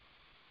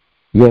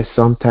 Yes,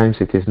 sometimes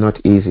it is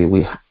not easy.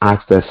 We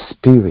ask the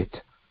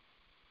Spirit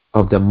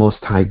of the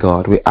Most High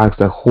God, we ask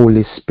the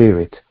Holy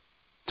Spirit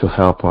to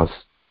help us.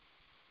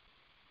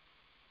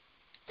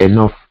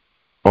 Enough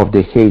of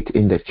the hate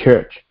in the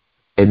church,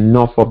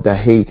 enough of the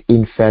hate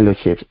in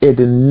fellowships,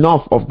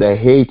 enough of the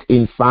hate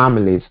in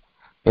families,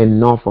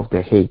 enough of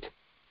the hate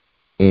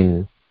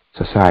in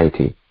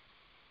society.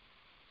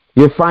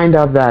 You find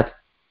out that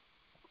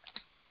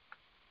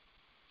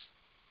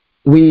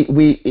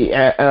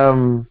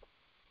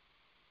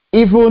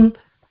even,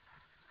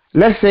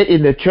 let's say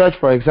in the church,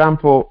 for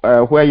example,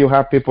 where you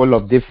have people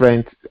of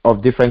different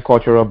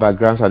cultural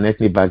backgrounds and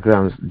ethnic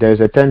backgrounds, there's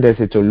a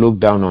tendency to look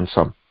down on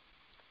some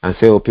and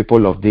say, "Oh,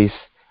 people of this,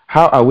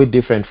 how are we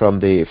different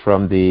from how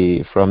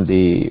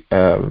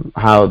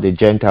the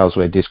Gentiles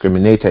were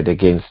discriminated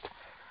against?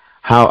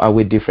 How are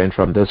we different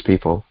from those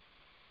people?"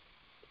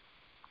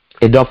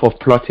 Enough of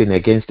plotting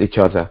against each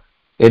other.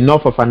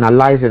 Enough of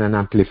analyzing and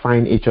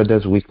amplifying each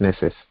other's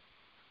weaknesses.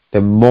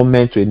 The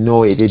moment we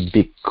know it, it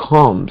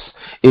becomes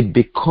a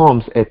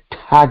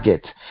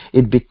target.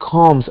 It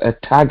becomes a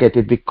target.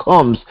 It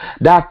becomes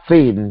that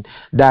thing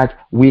that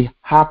will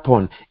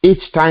happen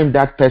each time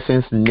that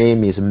person's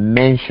name is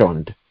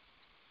mentioned.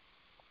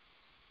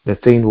 The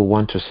thing we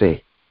want to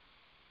say,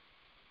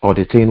 or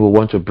the thing we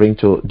want to bring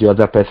to the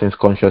other person's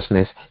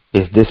consciousness,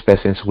 is this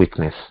person's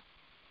weakness.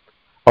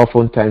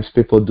 Oftentimes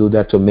people do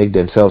that to make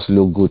themselves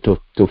look good,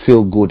 to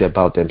feel good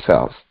about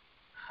themselves.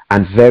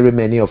 And very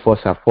many of us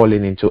are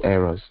falling into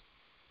errors.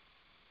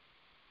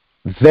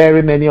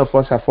 Very many of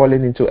us are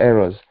falling into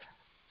errors.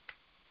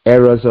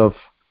 Errors of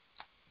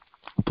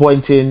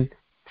pointing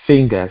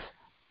fingers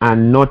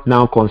and not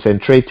now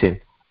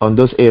concentrating on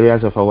those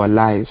areas of our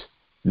lives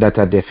that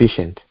are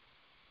deficient.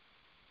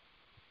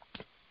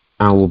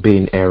 And will be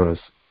in errors.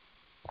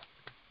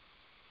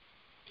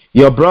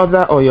 Your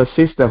brother or your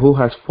sister who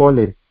has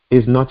fallen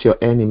is not your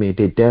enemy.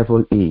 The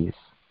devil is.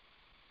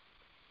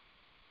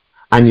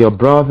 And your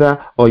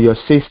brother or your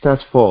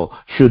sister's fall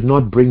should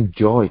not bring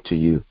joy to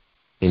you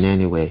in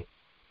any way.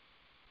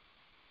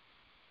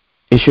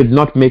 It should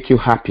not make you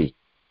happy.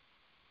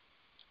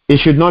 It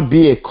should not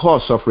be a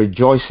cause of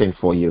rejoicing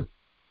for you.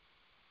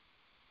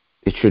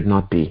 It should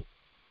not be.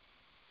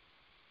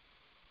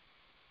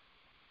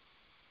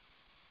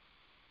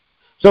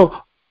 So,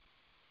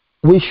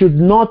 we should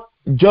not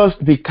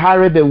just be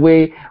carried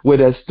away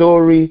with a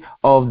story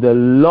of the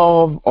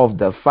love of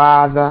the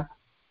Father,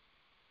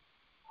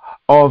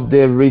 of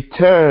the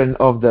return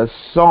of the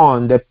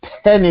Son, the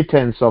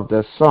penitence of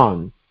the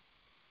Son,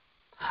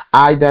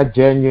 either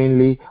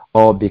genuinely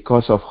or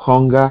because of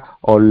hunger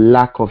or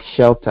lack of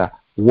shelter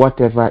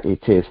whatever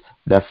it is,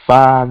 the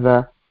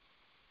Father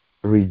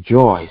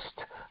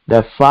rejoiced.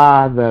 The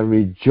Father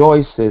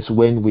rejoices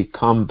when we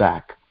come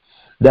back.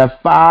 The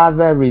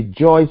Father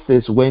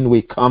rejoices when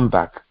we come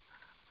back.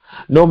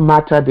 No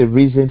matter the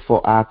reason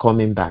for our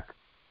coming back.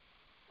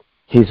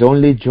 His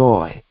only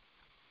joy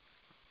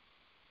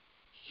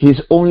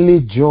is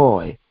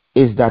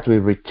that we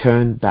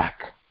return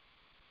back.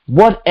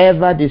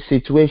 Whatever the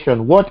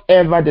situation,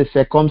 whatever the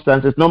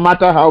circumstances, no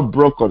matter how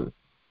broken,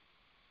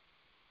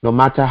 no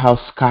matter how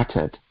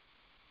scattered,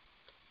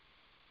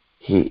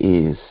 He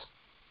is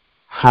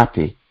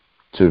happy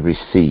to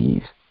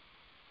receive.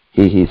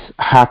 He is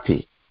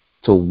happy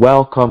to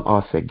welcome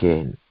us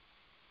again.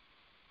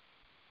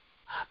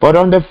 But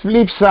on the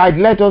flip side,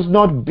 let us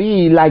not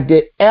be like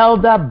the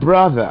elder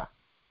brother.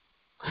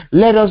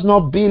 Let us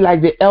not be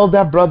like the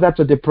elder brother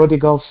to the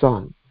prodigal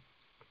son,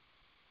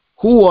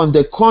 who on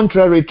the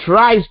contrary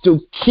tries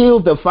to kill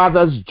the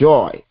father's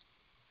joy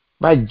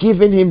by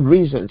giving him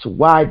reasons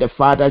why the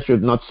father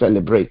should not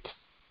celebrate.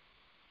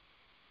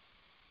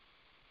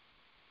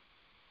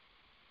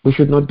 We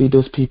should not be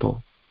those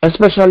people,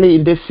 especially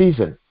in this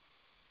season.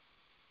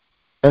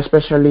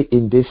 Especially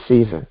in this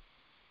season.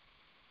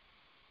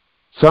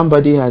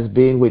 Somebody has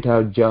been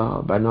without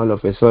job and all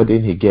of a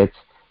sudden he gets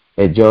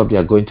a job. They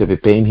are going to be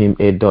paying him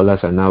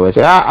 $8 an hour.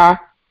 Say,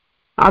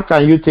 how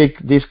can you take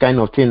this kind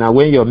of thing? Now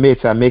when your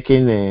mates are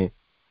making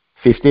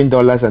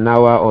 $15 an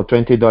hour or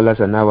 $20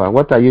 an hour,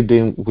 what are you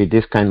doing with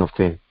this kind of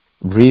thing?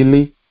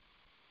 Really?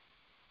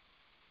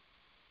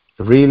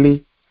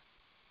 Really?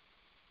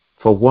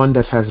 For one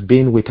that has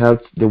been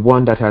without, the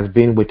one that has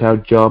been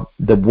without job,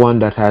 the one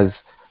that has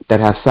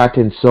sat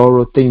in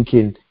sorrow,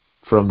 thinking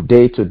from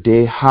day to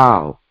day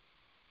how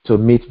to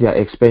meet their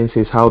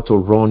expenses, how to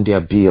run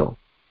their bill,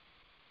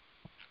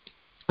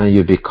 and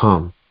you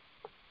become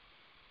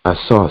a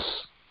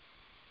source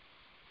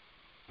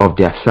of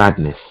their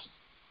sadness.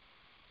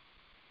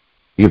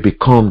 You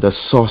become the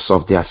source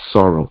of their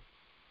sorrow.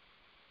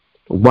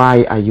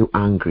 Why are you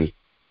angry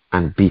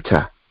and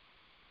bitter?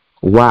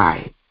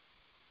 Why?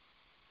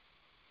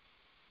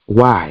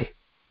 Why?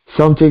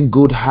 Something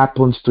good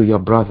happens to your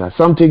brother.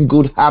 Something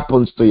good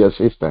happens to your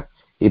sister.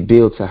 He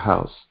builds a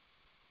house.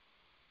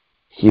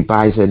 He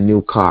buys a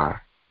new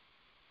car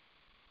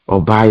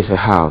or buys a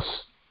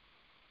house.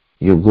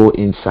 You go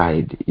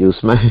inside. You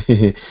smile.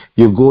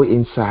 You go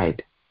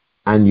inside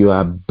and you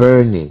are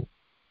burning.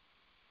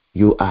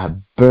 You are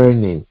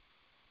burning.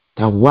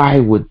 Then why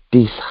would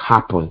this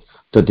happen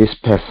to this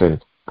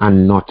person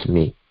and not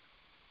me?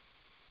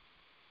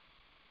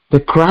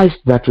 The Christ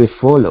that we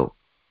follow,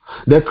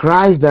 the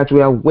Christ that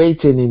we are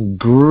waiting in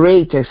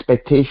great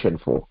expectation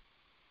for,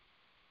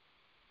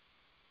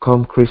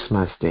 come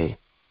Christmas Day,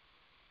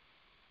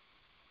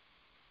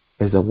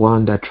 is the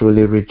one that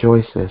truly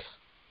rejoices,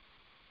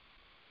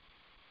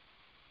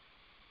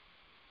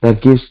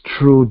 that gives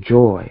true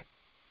joy,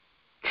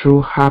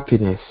 true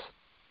happiness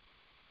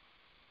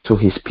to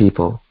His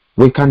people.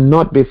 We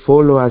cannot be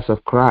followers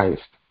of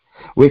Christ.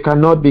 We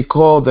cannot be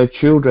called the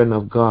children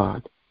of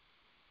God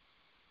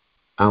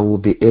and will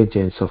be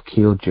agents of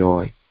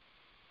killjoy.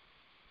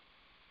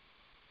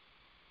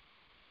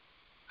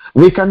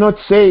 We cannot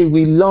say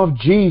we love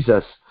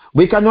Jesus.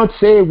 We cannot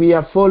say we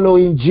are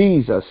following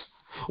Jesus.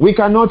 We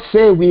cannot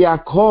say we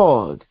are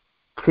called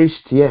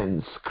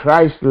Christians,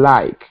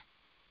 Christ-like,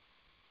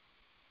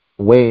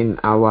 when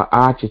our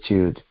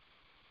attitude,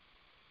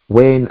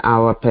 when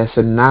our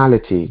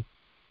personality,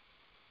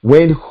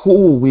 when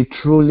who we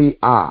truly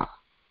are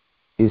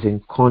is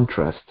in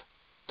contrast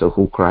to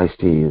who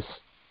Christ is.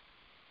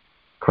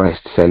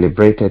 Christ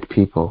celebrated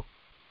people.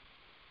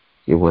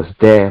 He was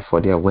there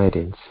for their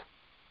weddings.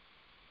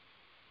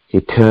 He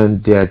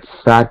turned their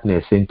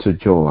sadness into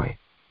joy.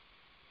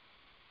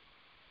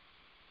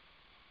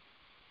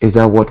 Is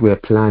that what we're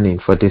planning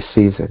for this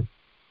season?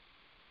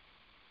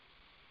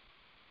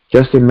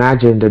 Just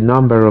imagine the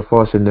number of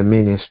us in the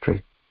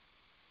ministry.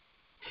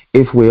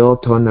 If we all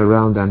turn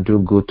around and do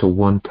good to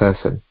one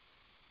person,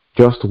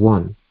 just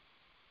one,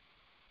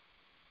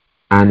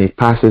 and it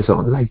passes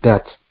on like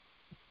that.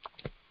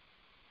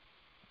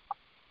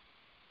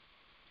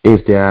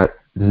 If there are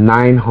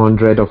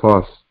 900 of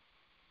us,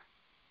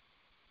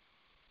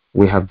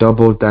 we have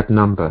doubled that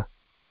number.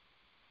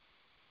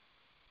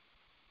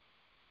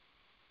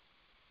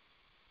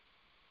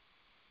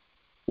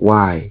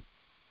 Why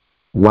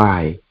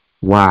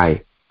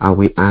are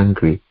we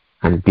angry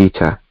and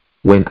bitter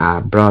when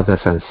our brothers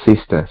and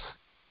sisters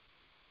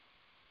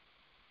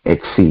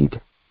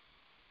exceed,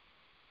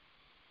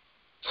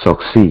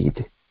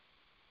 succeed,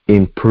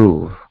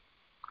 improve,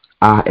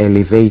 are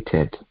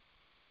elevated?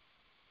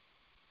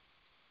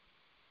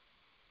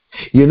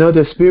 You know,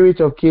 the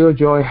spirit of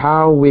killjoy,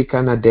 how we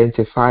can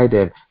identify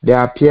them. They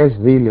appear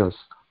zealous,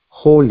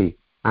 holy,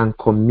 and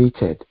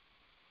committed.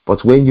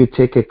 But when you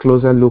take a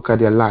closer look at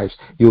their lives,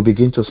 you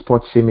begin to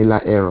spot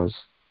similar errors.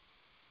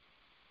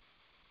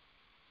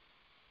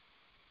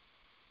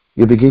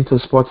 You begin to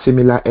spot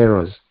similar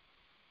errors.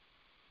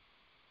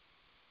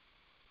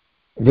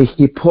 The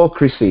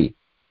hypocrisy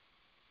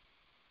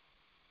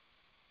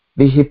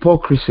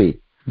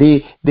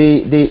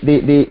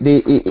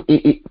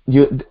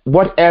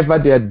Whatever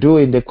they are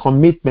doing, the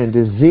commitment,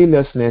 the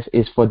zealousness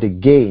is for the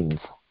gains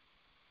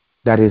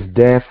that is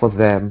there for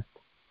them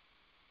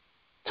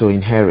to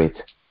inherit,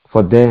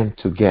 for them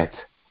to get.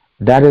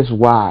 That is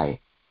why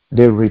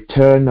the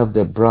return of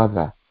the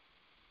brother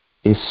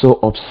is so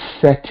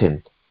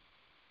upsetting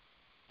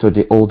to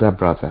the older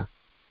brother.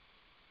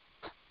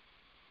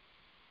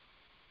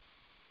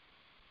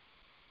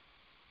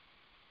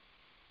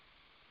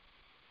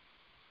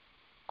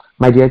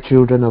 My dear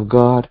children of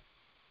God,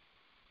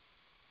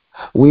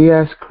 we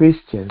as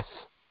Christians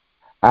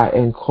are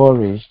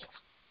encouraged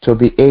to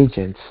be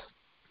agents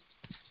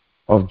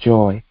of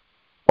joy,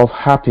 of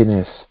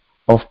happiness,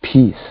 of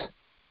peace,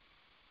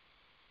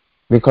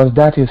 because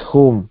that is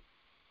home.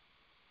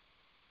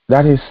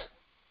 That is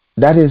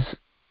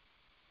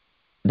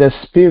the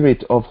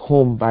spirit of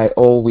whom by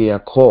all we are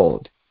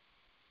called.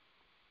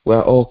 We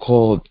are all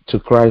called to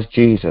Christ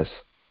Jesus.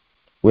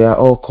 We are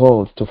all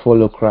called to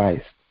follow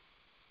Christ.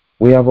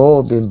 We have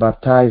all been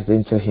baptized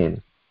into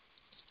Him.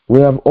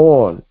 We have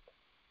all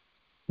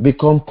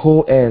become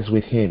co-heirs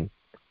with Him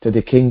to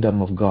the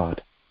kingdom of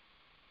God.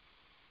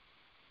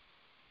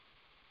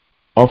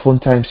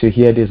 Oftentimes you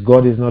hear this: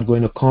 God is not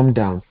going to come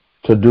down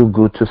to do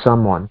good to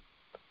someone.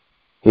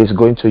 He's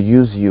going to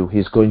use you.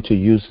 He's going to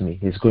use me.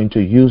 He's going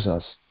to use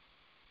us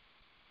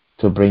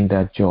to bring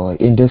that joy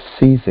in this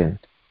season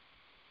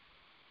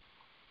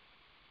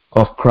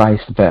of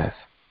Christ's birth.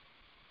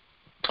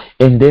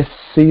 In this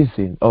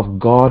season of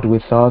God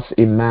with us,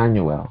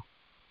 Emmanuel,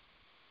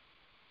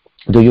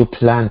 do you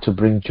plan to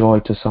bring joy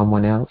to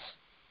someone else?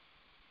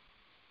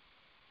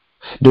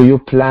 Do you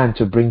plan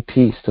to bring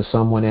peace to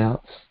someone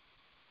else?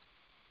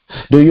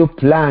 Do you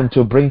plan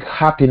to bring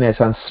happiness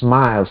and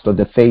smiles to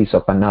the face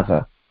of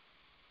another?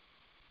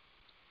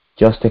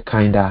 Just a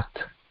kind act.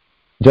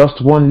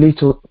 Just one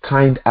little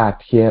kind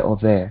act here or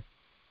there.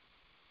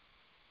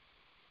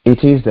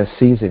 It is the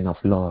season of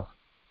love.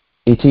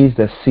 It is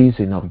the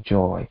season of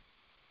joy.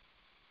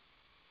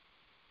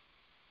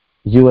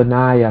 You and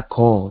I are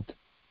called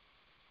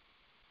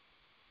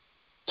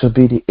to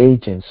be the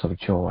agents of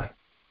joy,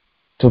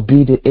 to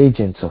be the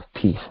agents of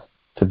peace,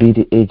 to be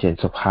the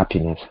agents of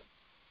happiness.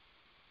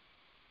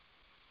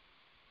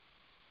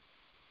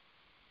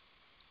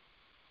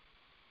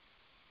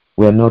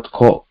 We are not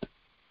called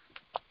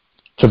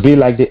to be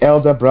like the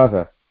elder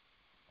brother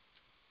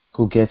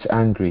who gets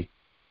angry,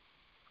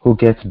 who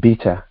gets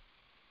bitter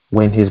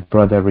when his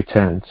brother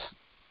returns.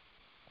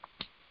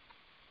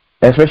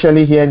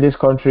 Especially here in this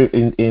country,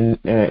 in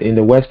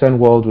the Western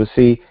world, we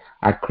see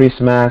at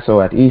Christmas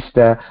or at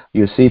Easter,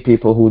 you see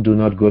people who do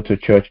not go to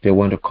church, they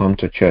want to come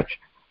to church.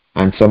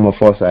 And some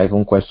of us are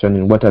even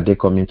questioning, what are they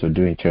coming to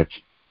do in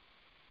church?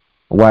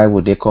 Why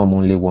would they come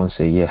only once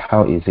a year?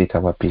 How is it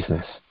our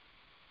business?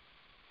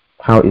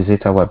 How is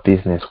it our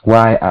business?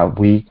 Why are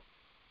we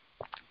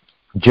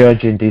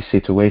judging this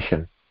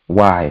situation?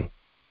 Why?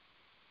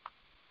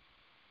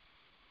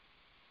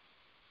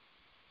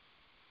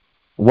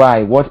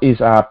 Why? What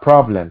is our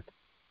problem?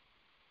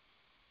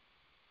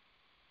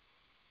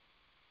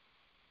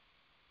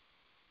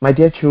 My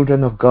dear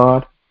children of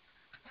God,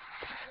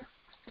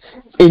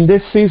 in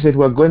this season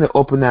we're going to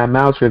open our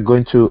mouths. We're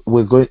going to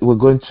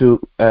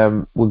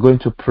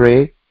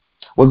pray.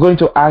 We're going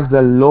to ask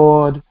the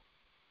Lord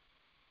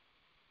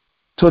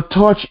to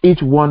touch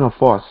each one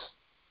of us,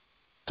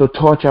 to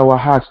touch our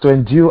hearts, to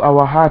endue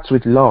our hearts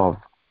with love,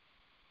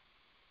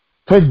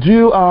 to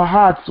endue our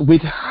hearts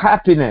with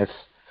happiness.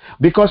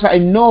 Because I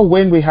know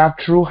when we have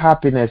true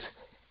happiness,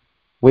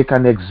 we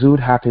can exude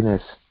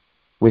happiness.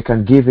 We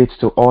can give it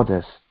to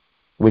others.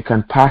 We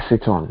can pass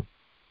it on.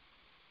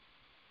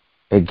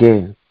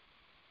 Again,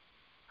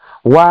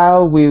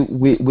 while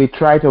we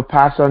try to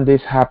pass on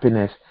this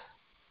happiness,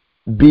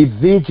 be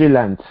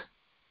vigilant.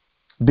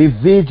 Be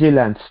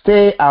vigilant.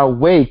 Stay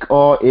awake,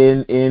 or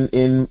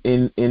in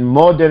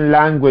modern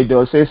language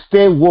they'll say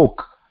stay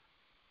woke.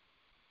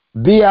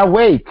 Be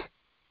awake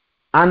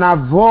and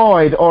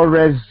avoid or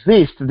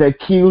resist the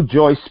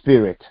killjoy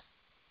spirit.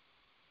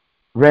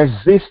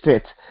 Resist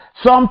it.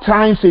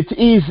 Sometimes it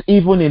is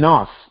even in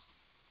us.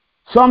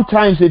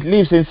 Sometimes it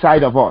lives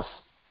inside of us.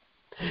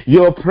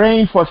 You're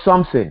praying for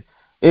something.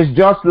 It's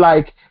just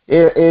like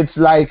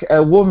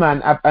a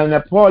woman, an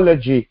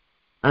apology,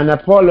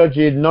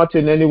 not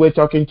in any way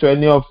talking to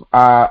any of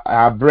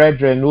our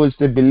brethren who is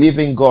still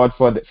believing God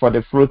for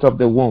the fruit of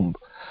the womb.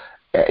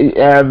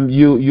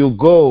 You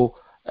go,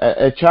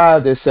 a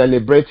child is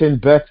celebrating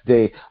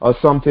birthday or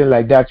something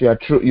like that. You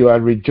are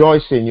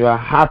rejoicing, you are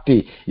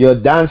happy, you're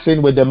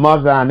dancing with the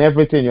mother and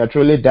everything. You're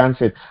truly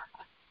dancing.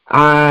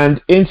 And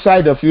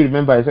inside of you,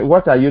 remember, I said,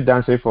 what are you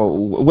dancing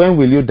for? When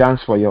will you dance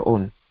for your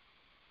own?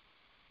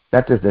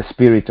 That is the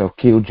spirit of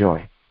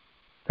killjoy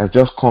has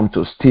just come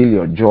to steal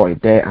your joy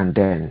there and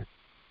then.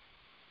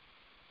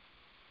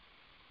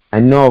 I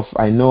know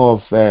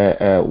of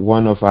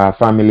one of our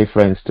family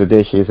friends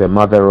today. She's a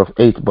mother of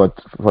 8, but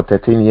for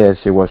 13 years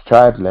she was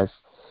childless.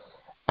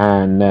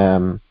 And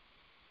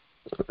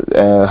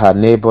her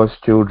neighbor's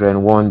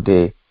children one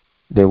day,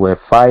 they were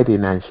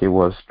fighting, and she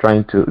was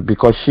trying to,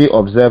 because she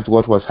observed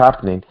what was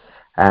happening,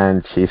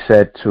 and she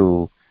said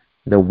to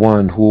the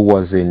one who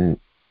was in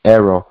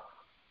error,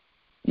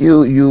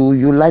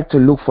 you like to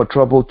look for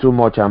trouble too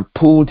much, and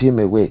pulled him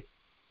away.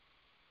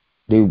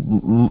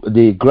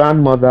 The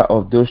grandmother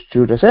of those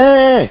children said,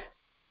 hey,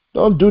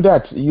 don't do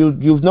that.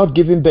 You've not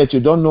given birth. You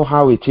don't know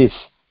how it is.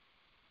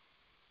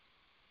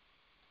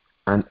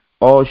 And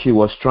all she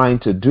was trying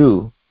to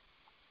do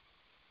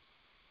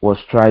was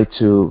try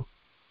to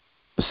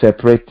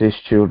separate these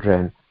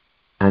children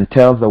and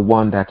tell the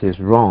one that is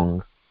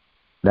wrong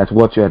that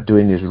what you are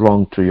doing is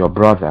wrong to your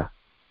brother.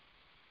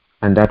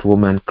 And that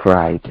woman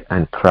cried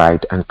and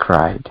cried and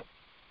cried.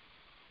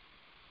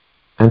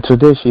 And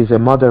today she is a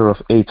mother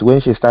of 8.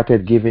 When she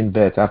started giving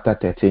birth after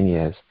 13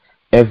 years,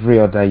 every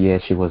other year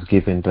she was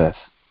giving birth.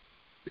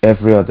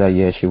 Every other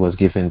year she was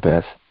giving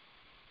birth.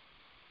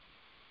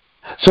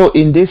 So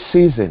in this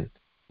season,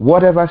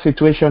 whatever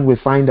situation we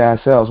find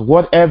ourselves,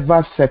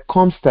 whatever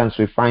circumstance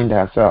we find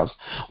ourselves,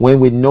 when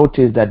we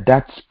notice that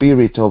that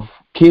spirit of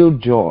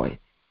killjoy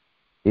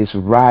is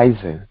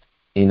rising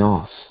in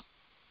us,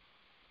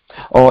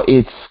 or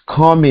it's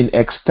coming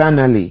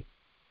externally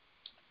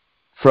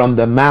from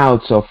the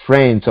mouths of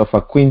friends, of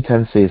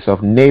acquaintances,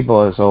 of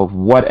neighbors, of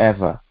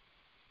whatever,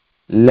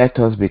 let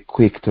us be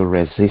quick to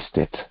resist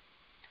it.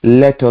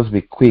 Let us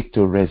be quick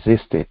to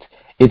resist it.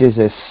 It is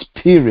a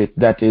spirit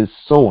that is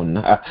sown.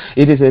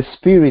 It is a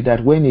spirit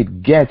that when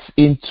it gets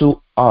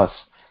into us,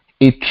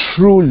 it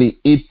truly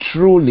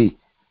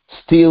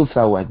steals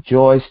our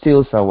joy,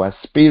 steals our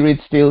spirit,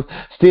 steals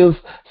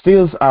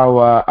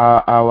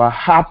our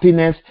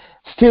happiness,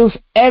 steals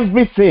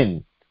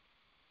everything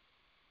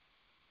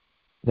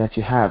that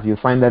you have. You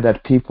find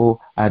that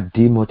people are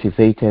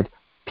demotivated.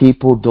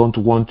 People don't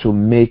want to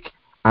make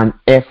an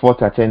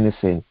effort at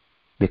anything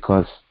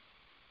because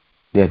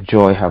their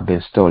joy have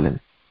been stolen.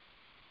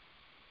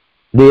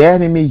 The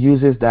enemy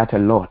uses that a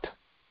lot.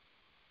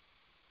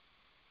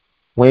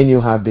 When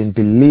you have been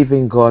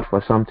believing God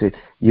for something,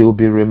 you will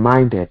be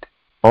reminded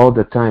all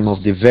the time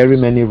of the very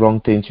many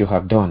wrong things you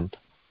have done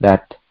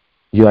that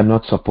you are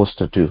not supposed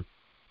to do.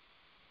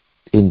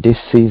 In this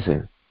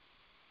season,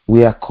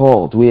 we are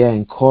called, we are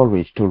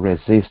encouraged to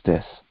resist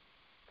this.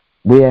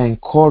 We are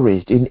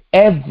encouraged in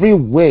every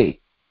way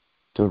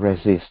to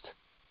resist.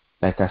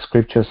 Like our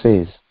scripture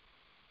says,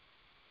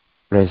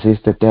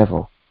 resist the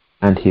devil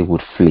and he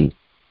would flee.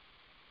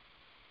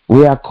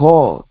 We are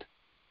called,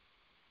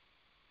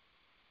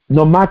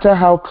 no matter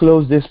how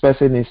close this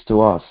person is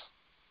to us,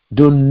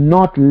 do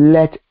not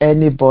let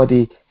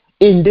anybody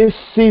in this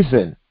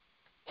season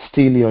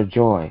steal your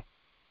joy.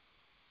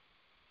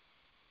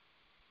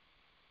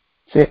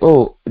 Say,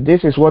 oh,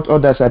 this is what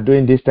others are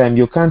doing this time.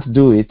 You can't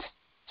do it.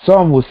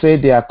 Some will say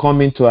they are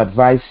coming to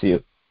advise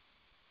you,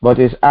 but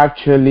it's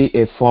actually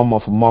a form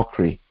of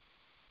mockery.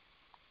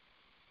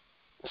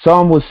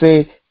 Some will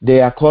say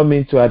they are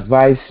coming to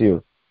advise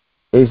you.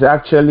 It's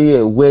actually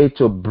a way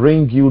to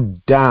bring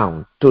you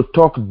down, to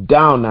talk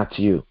down at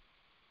you.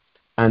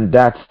 And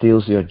that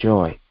steals your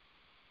joy.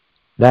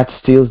 That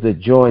steals the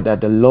joy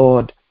that the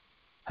Lord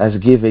has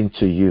given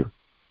to you.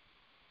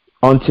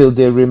 Until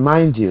they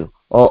remind you,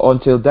 or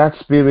until that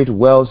spirit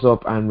wells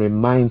up and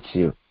reminds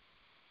you,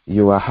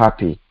 you are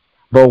happy.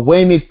 But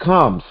when it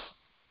comes,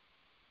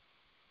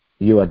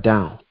 you are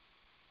down.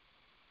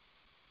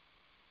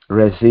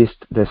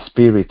 Resist the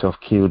spirit of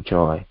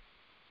killjoy.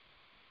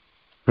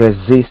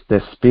 Resist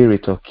the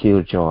spirit of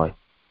killjoy.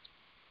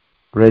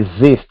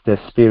 Resist the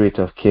spirit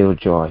of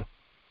killjoy.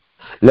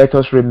 Let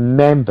us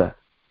remember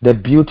the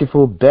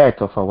beautiful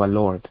birth of our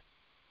Lord.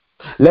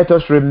 Let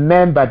us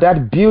remember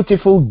that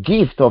beautiful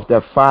gift of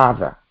the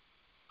Father,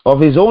 of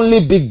His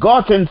only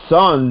begotten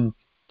Son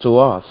to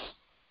us.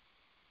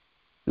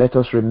 Let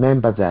us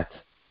remember that.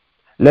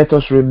 Let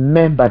us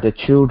remember the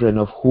children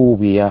of who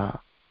we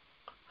are.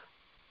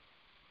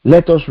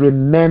 Let us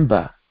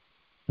remember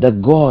the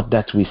God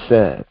that we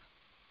serve.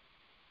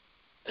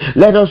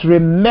 Let us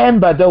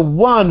remember the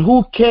one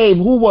who came,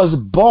 who was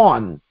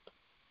born.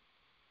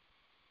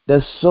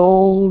 The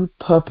sole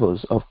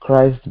purpose of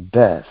Christ's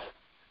birth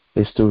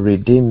is to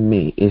redeem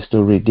me, is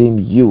to redeem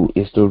you,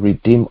 is to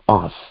redeem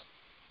us.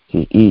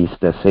 He is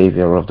the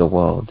Savior of the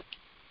world.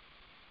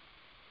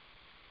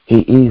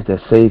 He is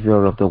the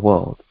Savior of the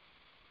world.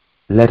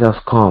 Let us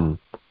come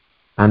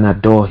and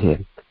adore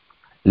Him.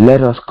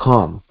 Let us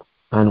come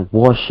and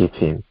worship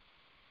Him.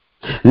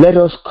 Let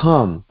us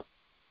come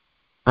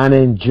and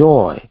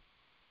enjoy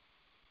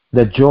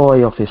the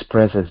joy of His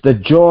presence, the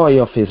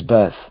joy of His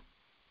birth.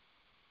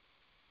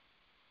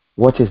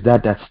 What is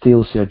that that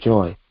steals your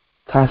joy?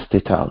 Cast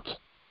it out.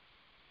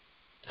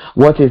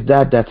 What is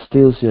that that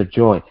steals your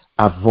joy?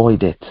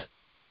 Avoid it.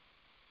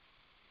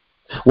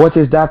 What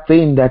is that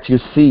thing that you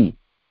see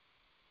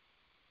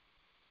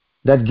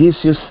that gives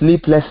you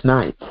sleepless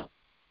nights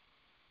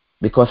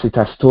because it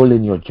has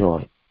stolen your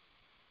joy?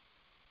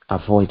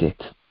 Avoid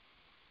it.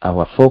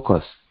 Our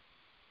focus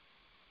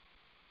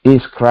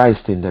is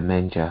Christ in the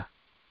manger.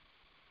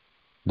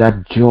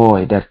 That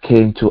joy that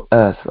came to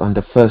earth on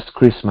the first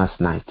Christmas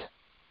night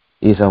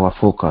is our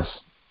focus.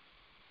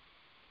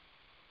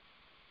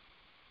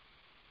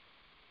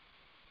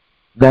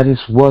 That is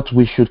what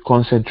we should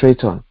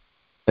concentrate on,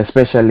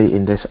 especially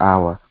in this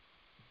hour,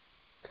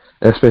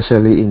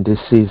 especially in this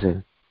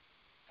season,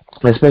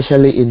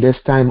 especially in this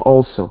time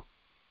also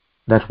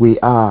that we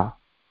are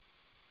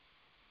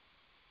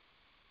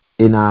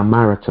in our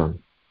marathon,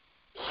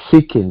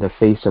 seeking the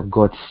face of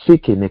God,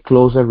 seeking a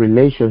closer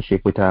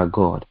relationship with our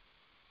God,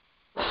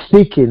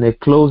 seeking a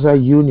closer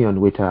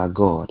union with our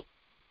God,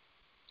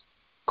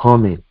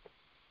 coming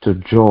to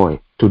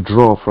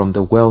draw from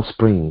the well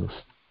springs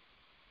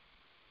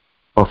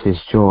of His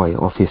joy,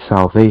 of His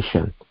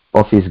salvation,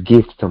 of His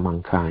gift to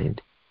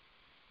mankind.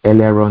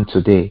 Earlier on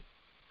today,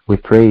 we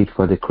prayed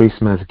for the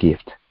Christmas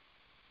gift.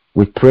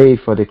 We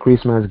prayed for the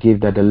Christmas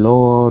gift that the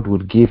Lord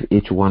would give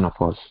each one of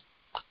us.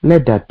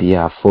 Let that be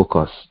our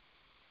focus.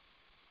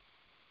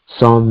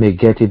 Some may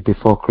get it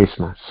before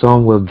Christmas.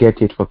 Some will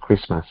get it for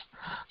Christmas.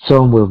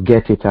 Some will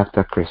get it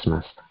after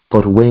Christmas.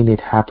 But when it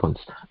happens,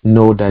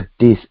 know that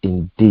this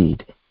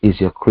indeed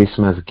is your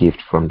Christmas gift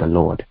from the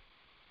Lord.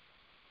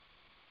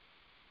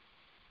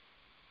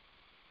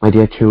 My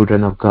dear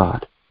children of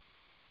God,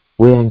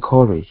 we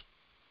encourage,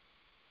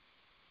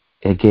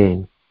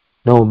 again,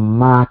 no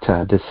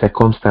matter the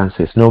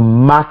circumstances, no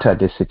matter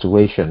the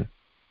situation,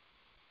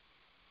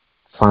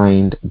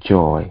 find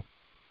joy.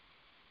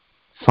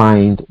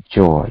 Find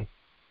joy.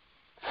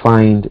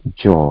 Find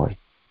joy.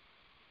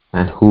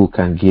 And who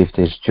can give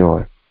this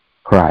joy?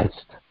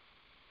 Christ.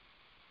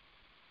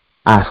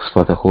 Ask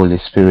for the Holy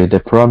Spirit, the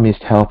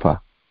promised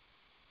helper,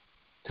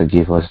 to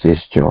give us this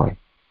joy.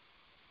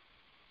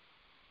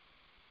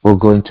 We're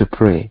going to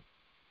pray.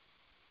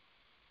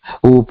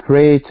 We'll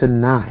pray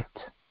tonight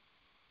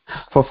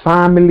for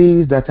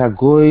families that are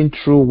going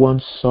through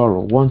one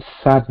sorrow, one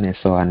sadness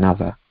or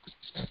another.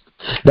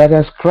 That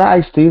as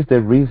Christ is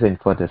the reason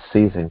for the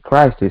season,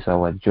 Christ is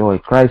our joy,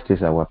 Christ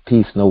is our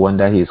peace, no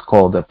wonder He is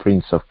called the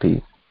Prince of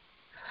Peace.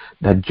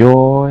 That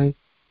joy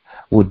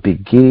would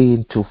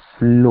begin to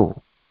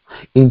flow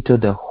into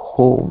the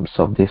homes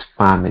of these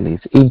families,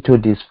 into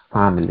these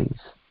families.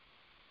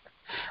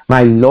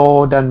 My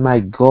Lord and my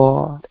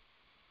God,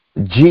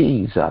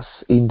 Jesus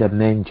in the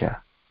manger,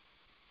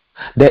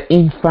 the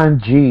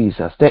infant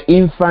Jesus, the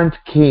infant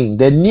King,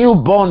 the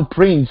newborn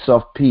Prince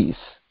of Peace,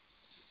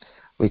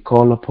 we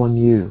call upon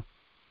you.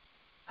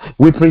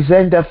 We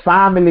present the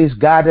families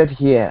gathered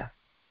here.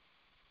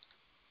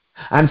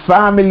 And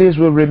families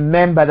will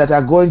remember that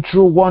are going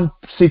through one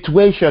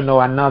situation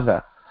or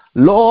another.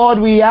 Lord,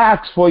 we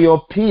ask for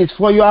your peace,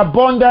 for your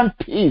abundant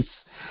peace.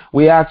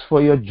 We ask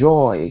for your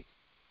joy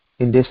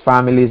in these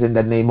families in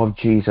the name of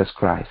Jesus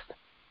Christ.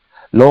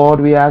 Lord,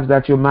 we ask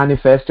that you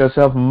manifest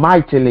yourself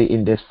mightily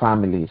in these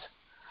families.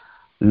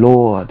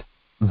 Lord,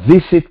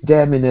 visit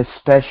them in a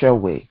special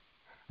way.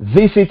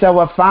 Visit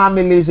our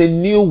families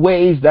in new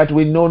ways that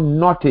we know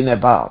nothing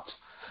about.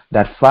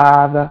 That,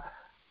 Father,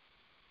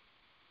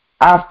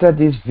 after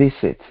this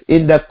visit,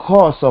 in the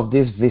course of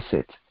this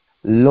visit,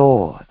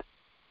 Lord,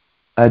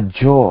 a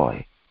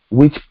joy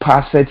which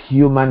passeth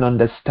human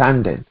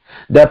understanding,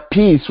 the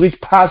peace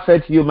which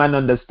passeth human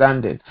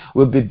understanding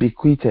will be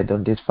bequeathed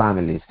on these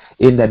families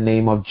in the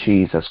name of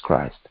Jesus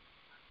Christ.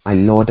 My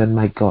Lord and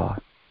my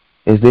God,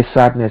 is this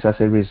sadness as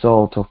a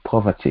result of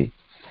poverty?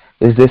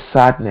 Is this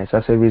sadness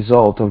as a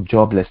result of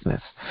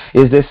joblessness?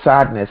 Is this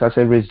sadness as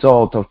a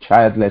result of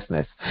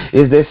childlessness?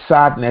 Is this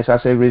sadness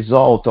as a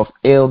result of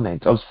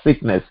ailment, of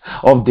sickness,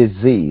 of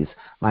disease?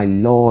 My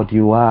Lord,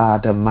 you are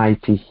the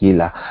mighty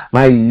healer.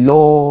 My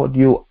Lord,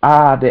 you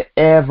are the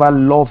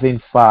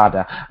ever-loving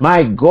Father.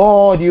 My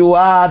God, you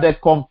are the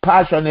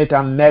compassionate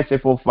and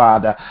merciful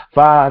Father.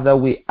 Father,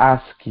 we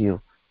ask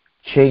you,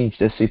 change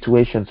the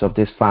situations of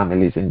these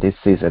families in this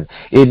season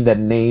in the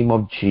name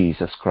of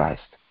Jesus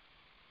Christ.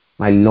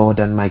 My Lord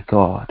and my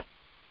God,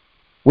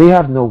 we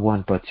have no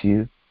one but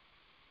you.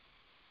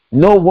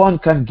 No one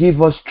can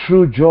give us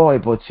true joy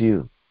but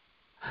you.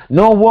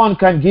 No one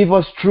can give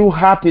us true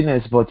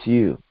happiness but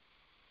you.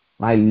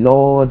 My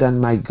Lord and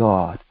my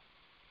God,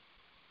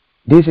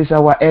 this is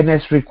our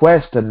earnest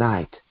request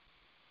tonight.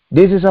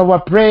 This is our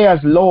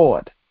prayers,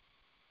 Lord.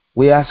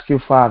 We ask you,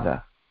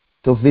 Father,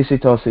 to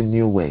visit us in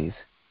new ways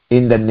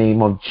in the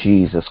name of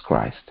Jesus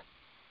Christ.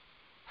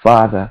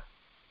 Father,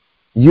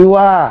 you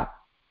are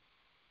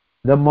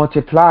the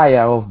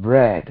multiplier of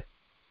bread.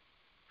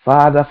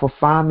 Father, for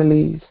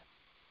families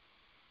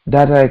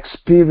that are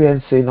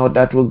experiencing or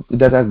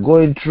that are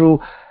going through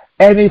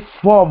any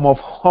form of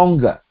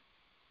hunger,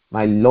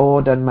 my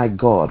Lord and my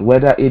God,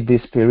 whether it be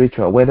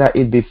spiritual, whether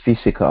it be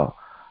physical,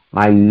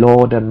 my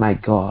Lord and my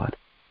God,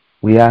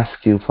 we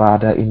ask you,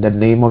 Father, in the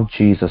name of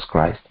Jesus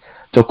Christ,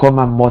 to come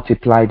and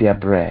multiply their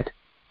bread.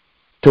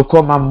 To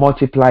come and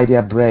multiply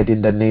their bread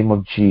in the name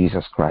of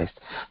Jesus Christ.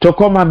 To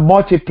come and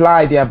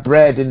multiply their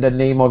bread in the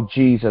name of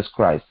Jesus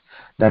Christ.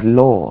 That,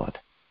 Lord,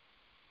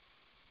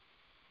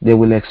 they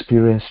will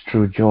experience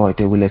true joy.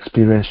 They will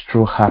experience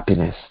true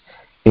happiness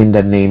in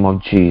the name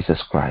of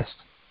Jesus Christ.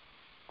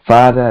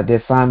 Father, their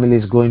family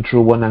is going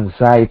through one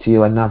anxiety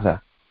or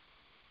another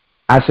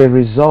as a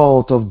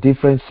result of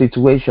different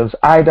situations,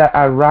 either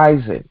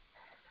arising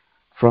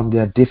from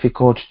their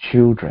difficult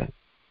children.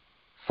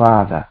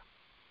 Father,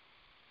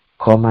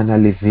 come and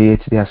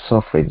alleviate their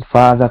suffering.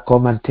 Father,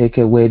 come and take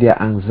away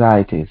their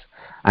anxieties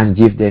and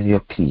give them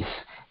your peace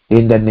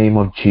in the name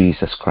of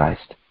Jesus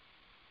Christ.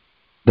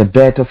 The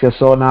birth of your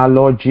Son, our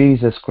Lord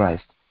Jesus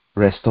Christ,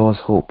 restores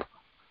hope.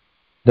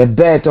 The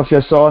birth of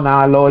your Son,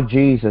 our Lord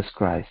Jesus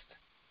Christ,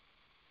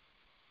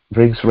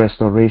 brings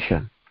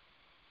restoration.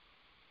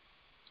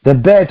 The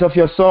birth of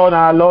your Son,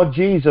 our Lord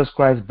Jesus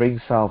Christ,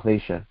 brings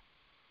salvation.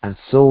 And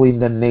so in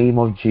the name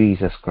of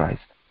Jesus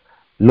Christ,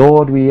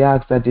 Lord, we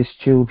ask that these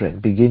children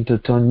begin to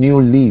turn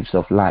new leaves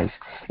of life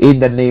in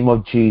the name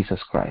of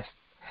Jesus Christ.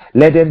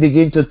 Let them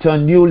begin to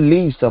turn new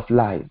leaves of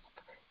life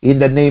in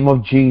the name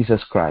of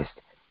Jesus Christ.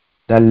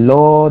 The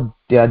Lord,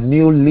 their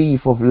new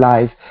leaf of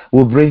life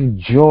will bring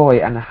joy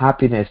and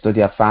happiness to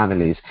their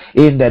families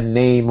in the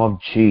name of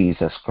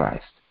Jesus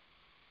Christ.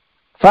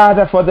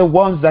 Father, for the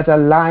ones that are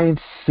lying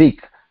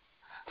sick,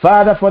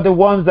 Father, for the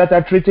ones that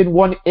are treating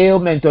one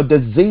ailment or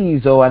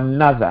disease or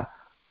another,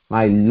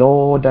 my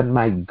Lord and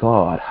my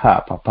God,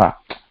 Papa,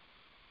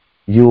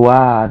 you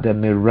are the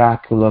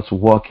miraculous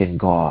working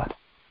God.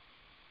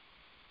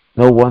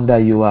 No wonder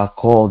you are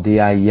called the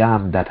I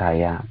am that I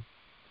am.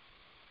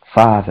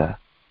 Father,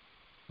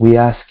 we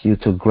ask you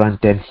to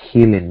grant them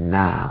healing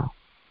now,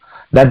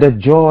 that the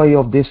joy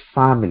of this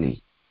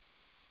family,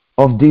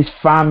 of these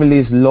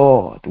families,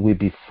 Lord, will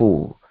be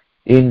full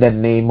in the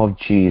name of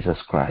Jesus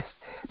Christ.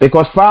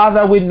 Because,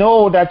 Father, we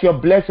know that your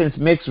blessings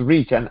makes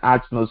rich and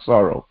adds no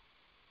sorrow.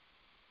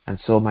 And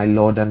so, my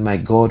Lord and my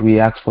God, we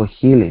ask for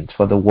healings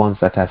for the ones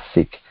that are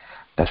sick,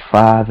 that,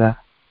 Father,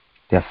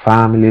 their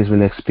families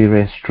will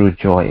experience true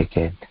joy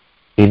again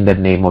in the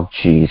name of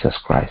Jesus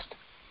Christ.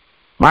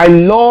 My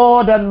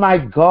Lord and my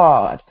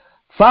God,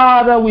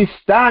 Father, we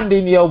stand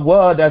in your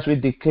word as we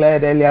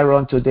declared earlier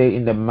on today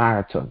in the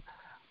marathon,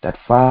 that,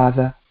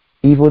 Father,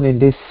 even in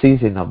this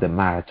season of the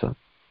marathon,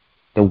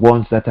 the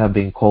ones that have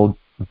been called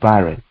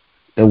barren,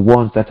 the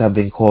ones that have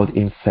been called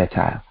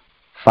infertile,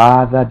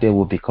 Father, they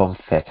will become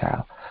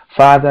fertile.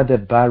 Father, the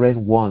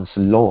barren ones,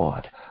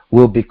 Lord,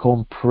 will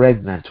become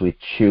pregnant with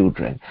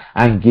children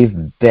and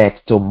give birth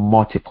to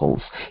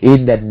multiples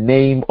in the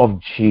name of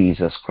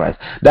Jesus Christ.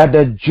 That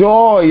the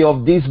joy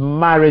of these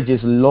marriages,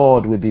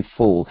 Lord, will be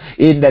full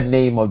in the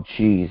name of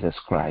Jesus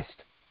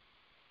Christ.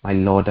 My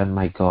Lord and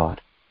my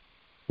God,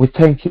 we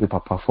thank you,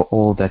 Papa, for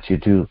all that you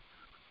do.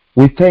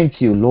 We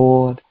thank you,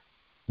 Lord,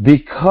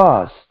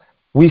 because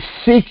we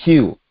seek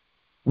you.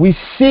 We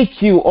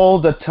seek you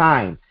all the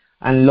time.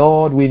 And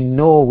Lord, we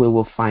know we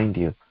will find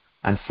you.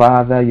 And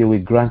Father, you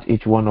will grant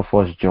each one of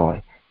us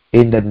joy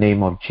in the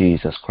name of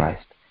Jesus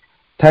Christ.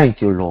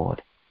 Thank you,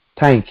 Lord.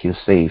 Thank you,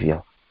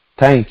 Savior.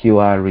 Thank you,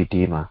 our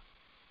Redeemer.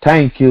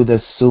 Thank you,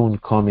 the soon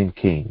coming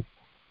King.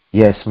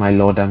 Yes, my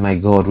Lord and my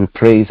God, we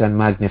praise and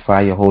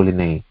magnify your holy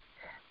name.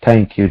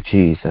 Thank you,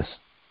 Jesus.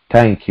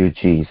 Thank you,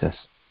 Jesus.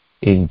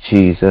 In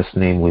Jesus'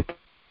 name we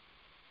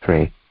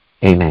pray.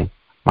 Amen.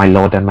 My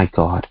Lord and my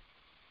God,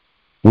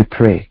 we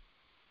pray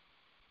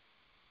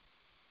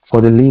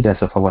for the leaders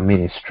of our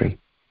ministry.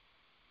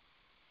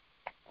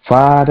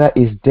 Father,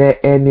 is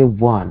there any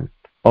one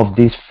of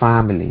these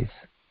families?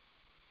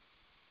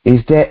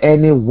 Is there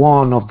any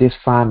one of these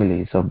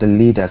families of the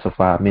leaders of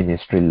our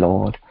ministry,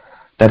 Lord,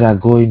 that are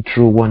going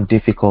through one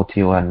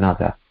difficulty or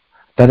another,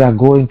 that are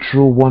going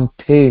through one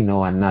pain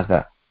or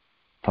another?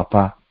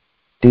 Papa,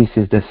 this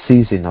is the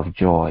season of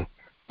joy.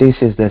 This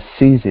is the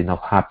season of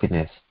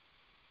happiness.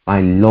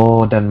 My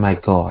Lord and my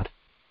God,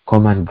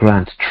 come and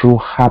grant true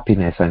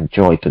happiness and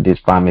joy to these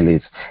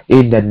families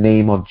in the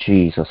name of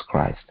Jesus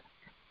Christ.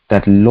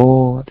 That,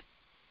 Lord,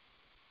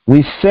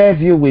 we serve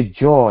you with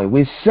joy.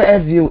 We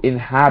serve you in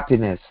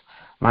happiness.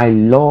 My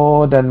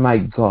Lord and my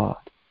God,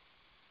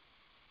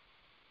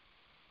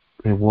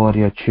 reward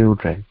your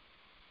children.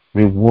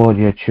 Reward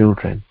your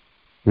children.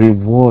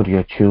 Reward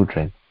your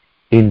children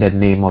in the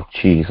name of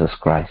Jesus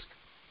Christ.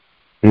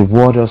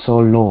 Reward us, O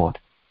Lord,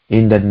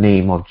 in the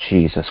name of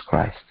Jesus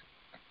Christ.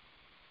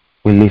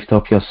 We lift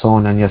up your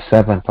Son and your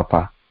servant,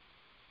 Papa,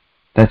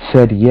 that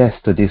said yes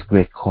to this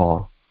great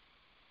call,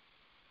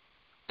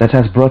 that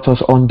has brought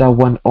us under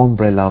one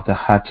umbrella of the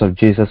Hearts of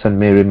Jesus and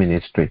Mary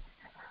ministry.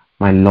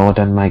 My Lord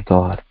and my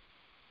God,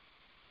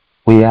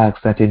 we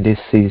ask that in this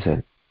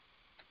season,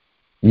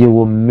 you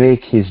will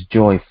make his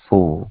joy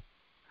full.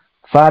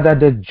 Father,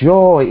 the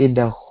joy in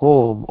the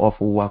home of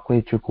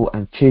Uwakwe Chukwu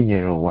and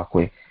Chinyere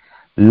Uwakwe,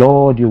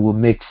 Lord, you will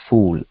make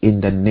full in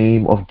the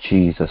name of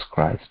Jesus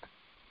Christ.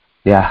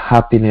 Their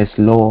happiness,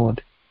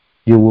 Lord,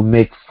 you will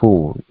make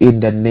full in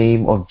the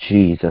name of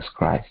Jesus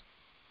Christ.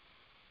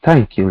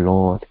 Thank you,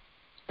 Lord.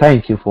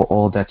 Thank you for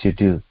all that you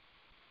do.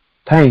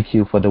 Thank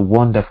you for the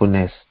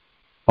wonderfulness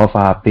of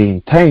our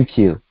being. Thank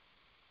you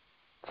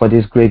for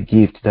this great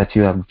gift that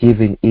you have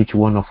given each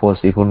one of us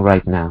even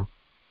right now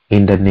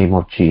in the name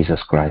of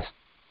Jesus Christ.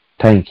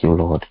 Thank you,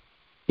 Lord.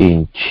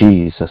 In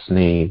Jesus'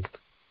 name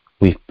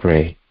we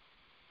pray.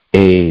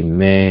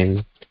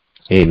 Amen.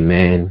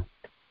 Amen.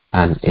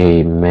 And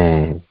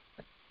amen.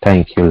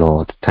 Thank you,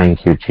 Lord.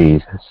 Thank you,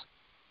 Jesus.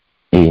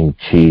 In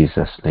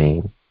Jesus'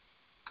 name.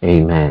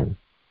 Amen.